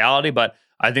obviously a reality, but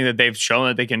I think that they've shown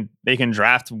that they can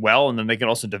draft well, and then they can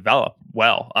also develop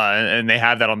well, and they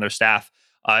have that on their staff.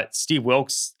 Steve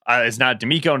Wilkes is not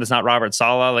D'Amico and is not Robert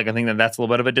Saleh. Like, I think that's a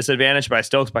little bit of a disadvantage, but I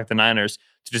still expect the Niners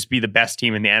to just be the best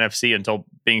team in the NFC until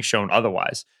being shown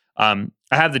otherwise. I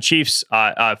have the Chiefs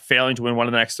failing to win one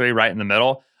of the next 3 right in the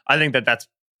middle. I think that's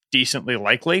decently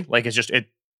likely. Like,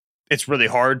 it's really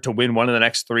hard to win one of the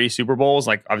next 3 Super Bowls.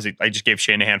 Like, obviously, I just gave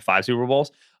Shanahan 5 Super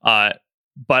Bowls. But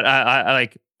I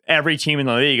like every team in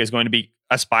the league is going to be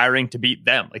aspiring to beat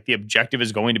them. Like, the objective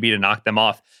is going to be to knock them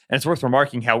off. And it's worth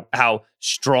remarking how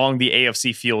strong the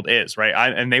AFC field is, right?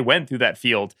 And they went through that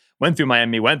field, went through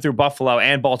Miami, went through Buffalo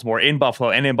and Baltimore, in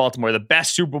Buffalo and in Baltimore, the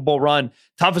best Super Bowl run,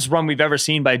 toughest run we've ever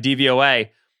seen by DVOA.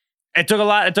 It took a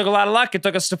lot of luck. It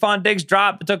took a Stephon Diggs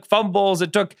drop. It took fumbles.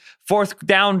 It took 4th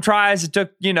down tries. It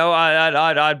took,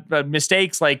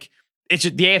 mistakes. Like, it's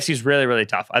just, the AFC is really, really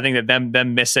tough. I think that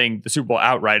them missing the Super Bowl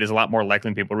outright is a lot more likely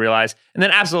than people realize. And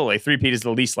then absolutely, 3-peat is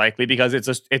the least likely because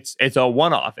it's a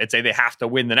one-off. It's they have to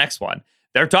win the next one.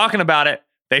 They're talking about it.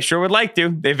 They sure would like to.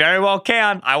 They very well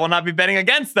can. I will not be betting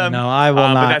against them. No, I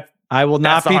will not. I will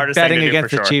not be betting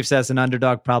against the sure. Chiefs as an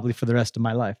underdog probably for the rest of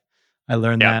my life. I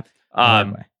learned that.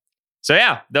 So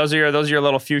yeah, those are your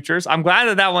little futures. I'm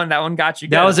glad that one got you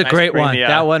good. That was a great one.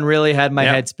 That one really had my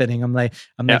head spinning. I'm like,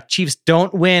 Chiefs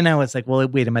don't win. I was like, well,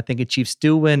 wait, am I thinking Chiefs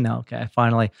do win? No, okay, I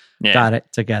finally got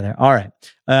it together. All right.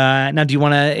 Now, do you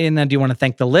want to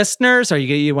thank the listeners? Or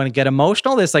you want to get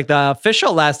emotional? This like the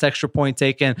official last extra point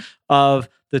taken of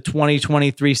the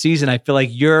 2023 season. I feel like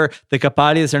the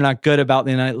Capadias are not good about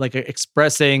like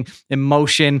expressing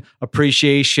emotion,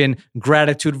 appreciation,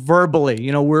 gratitude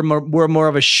verbally. We're more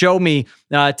of a show me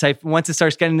type. Once it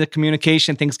starts getting into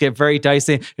communication, things get very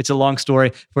dicey. It's a long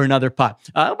story for another pot.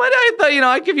 But I thought,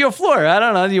 I give you a floor. I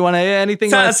don't know. Do you want anything?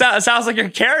 Sounds like you're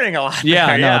carrying a lot.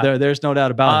 Yeah, there's no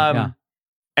doubt about it.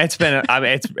 It's been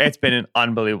it's been an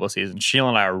unbelievable season. Sheila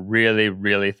and I are really,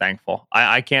 really thankful.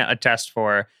 I can't attest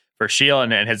for Sheila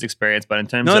and his experience, but in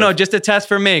terms of just a test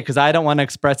for me because I don't want to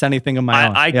express anything of my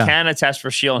own. I can attest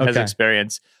for Sheila and his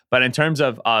experience, but in terms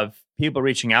of people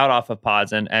reaching out off of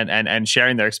pods and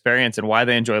sharing their experience and why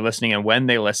they enjoy listening and when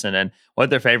they listen and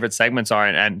what their favorite segments are,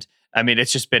 and I mean,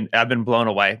 it's just been I've been blown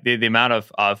away the amount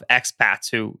of expats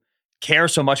who care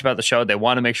so much about the show. They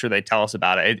want to make sure they tell us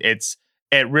about it.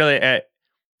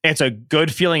 It's a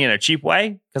good feeling in a cheap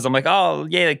way because I'm like, oh,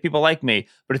 yeah, like people like me.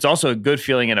 But it's also a good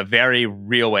feeling in a very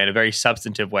real way, in a very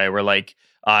substantive way where like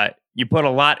you put a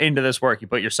lot into this work. You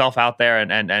put yourself out there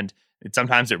and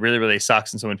sometimes it really, really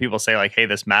sucks. And so when people say like, hey,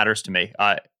 this matters to me,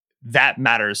 that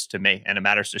matters to me and it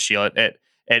matters to Sheila.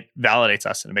 It validates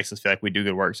us and it makes us feel like we do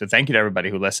good work. So thank you to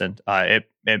everybody who listened. It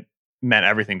meant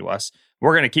everything to us.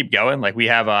 We're going to keep going. Like we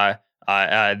have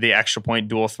the Extra Point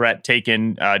Dual Threat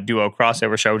Taken duo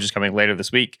crossover show, which is coming later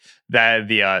this week. That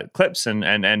the clips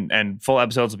and full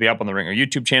episodes will be up on the Ringer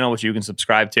YouTube channel, which you can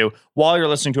subscribe to while you're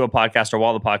listening to a podcast or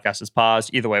while the podcast is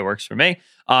paused. Either way works for me.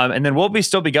 And then we'll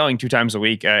still be going 2 times a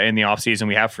week in the off season.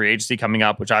 We have free agency coming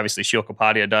up, which obviously Sheila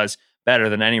Kapadia does better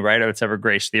than any writer that's ever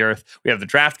graced the earth. We have the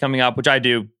draft coming up, which I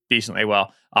do decently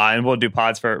well. And we'll do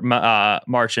pods for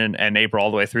March and April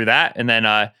all the way through that. And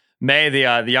then May,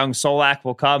 the young Solak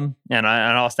will come, and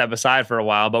I'll step aside for a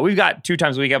while. But we've got 2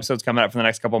 times a week episodes coming up for the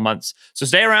next couple of months. So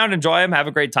stay around, enjoy them, have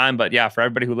a great time. But yeah, for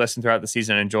everybody who listened throughout the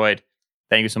season and enjoyed,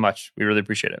 thank you so much. We really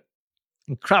appreciate it.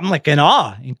 I'm like in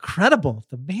awe. Incredible.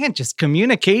 The man just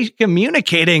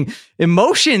communicating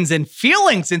emotions and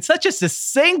feelings in such a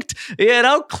succinct,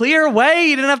 clear way.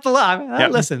 You didn't have to lie.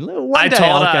 Listen, one day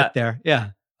I'll get there. Yeah.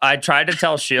 I tried to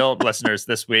tell Shield listeners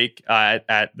this week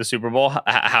at the Super Bowl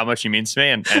how much he means to me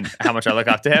and how much I look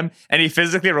up to him. And he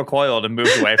physically recoiled and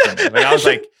moved away from me. Like, I was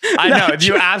like, I know,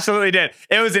 you absolutely did.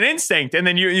 It was an instinct. And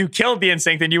then you killed the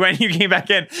instinct and you came back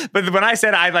in. But when I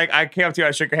said, I came up to you,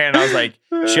 I shook your hand and I was like,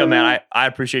 Shield, man, I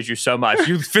appreciate you so much.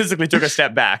 You physically took a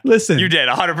step back. Listen. You did,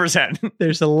 100%.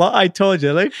 There's a lot. I told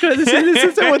you, like, this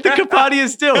is what the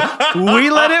Capadias do. We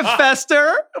let it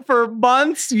fester for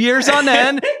months, years on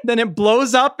end. Then it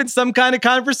blows up in some kind of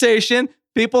conversation.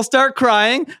 People start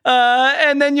crying,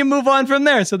 and then you move on from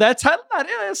there. So that's how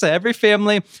every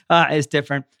family is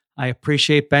different. I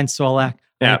appreciate Ben Solak.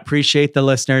 Yeah. I appreciate the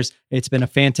listeners. It's been a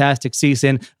fantastic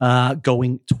season,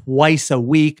 going twice a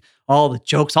week. All the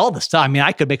jokes, all the stuff. I mean,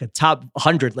 I could make a top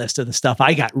 100 list of the stuff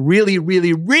I got really,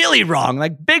 really, really wrong,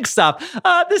 like big stuff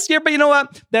this year. But you know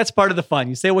what? That's part of the fun.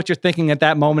 You say what you're thinking at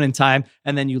that moment in time,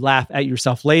 and then you laugh at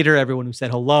yourself later. Everyone who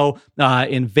said hello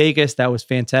in Vegas, that was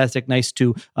fantastic. Nice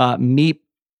to meet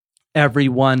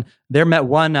everyone there. Met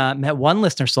one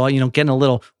listener, saw, getting a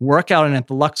little workout in at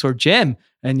the Luxor gym.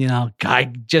 And,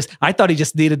 I thought he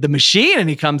just needed the machine. And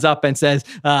he comes up and says,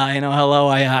 hello,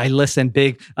 I listen,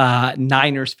 big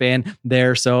Niners fan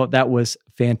there. So that was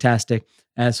fantastic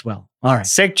as well. All right.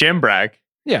 Sick gym brag.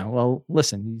 Yeah. Well,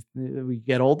 listen, we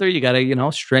get older, you got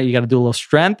to, strength, you got to do a little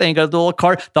strength and you got to do a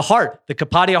little the heart, the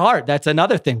Capadia heart. That's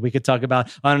another thing we could talk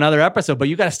about on another episode, but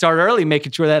you got to start early,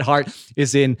 making sure that heart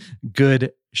is in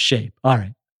good shape. All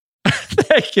right.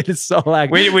 Thank you. It's so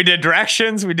like we did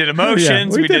directions, we did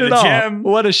emotions, we did the gym.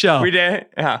 What a show. We did,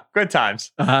 good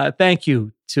times. Thank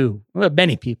you to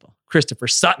many people. Christopher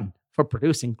Sutton for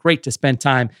producing. Great to spend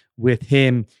time with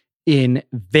him in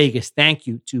Vegas. Thank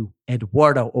you to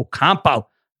Eduardo Ocampo,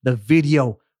 the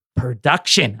video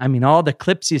production. I mean, all the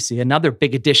clips you see, another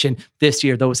big addition this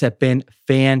year. Those have been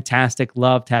fantastic.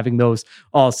 Loved having those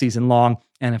all season long.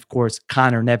 And of course,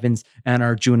 Connor Nevins and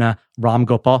Arjuna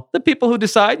Ramgopal, the people who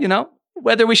decide,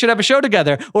 whether we should have a show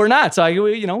together or not. So,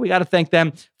 we got to thank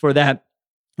them for that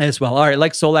as well. All right.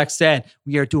 Like Solak said,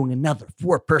 we are doing another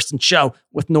 4-person show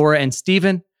with Nora and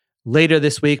Steven later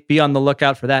this week. Be on the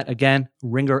lookout for that. Again,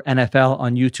 Ringer NFL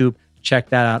on YouTube. Check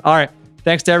that out. All right.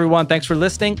 Thanks to everyone. Thanks for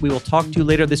listening. We will talk to you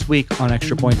later this week on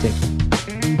Extra Point Take.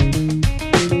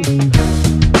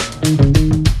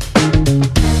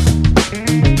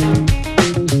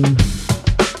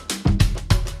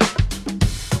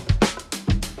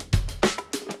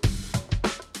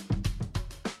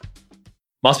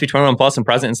 Must be 21 plus and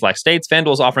present in select states.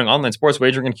 FanDuel is offering online sports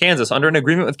wagering in Kansas under an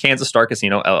agreement with Kansas Star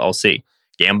Casino, LLC.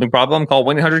 Gambling problem? Call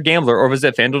 1-800-GAMBLER or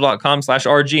visit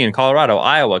FanDuel.com/RG in Colorado,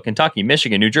 Iowa, Kentucky,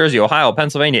 Michigan, New Jersey, Ohio,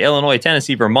 Pennsylvania, Illinois,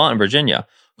 Tennessee, Vermont, and Virginia.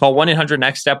 Call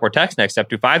 1-800-NEXT-STEP or text NEXT-STEP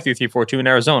to 53342 in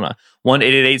Arizona,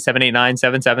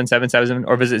 1-888-789-7777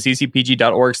 or visit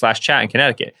ccpg.org/chat in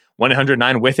Connecticut,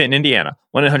 1-800-9-WITH-IT in Indiana,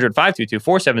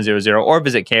 1-800-522-4700 or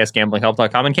visit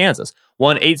ksgamblinghelp.com in Kansas,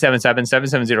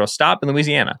 1-877-770-STOP in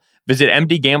Louisiana. Visit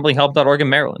mdgamblinghelp.org in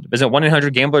Maryland. Visit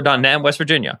 1-800-GAMBLER.net in West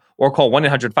Virginia or call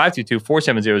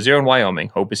 1-800-522-4700 in Wyoming.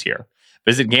 Hope is here.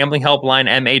 Visit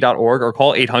gamblinghelplinema.org or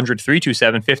call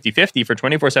 800-327-5050 for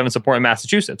 24/7 support in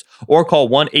Massachusetts or call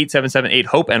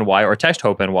 1-877-8-HOPE-NY or text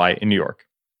HOPE-NY in New York.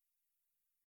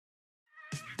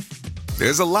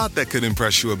 There's a lot that could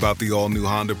impress you about the all-new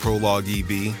Honda Prologue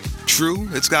EV. True,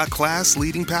 it's got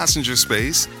class-leading passenger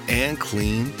space and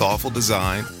clean, thoughtful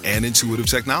design and intuitive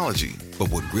technology. But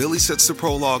what really sets the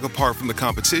Prologue apart from the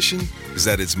competition is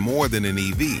that it's more than an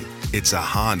EV. It's a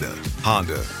Honda.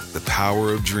 Honda, the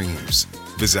power of dreams.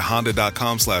 Visit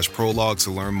honda.com/prologue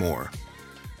to learn more.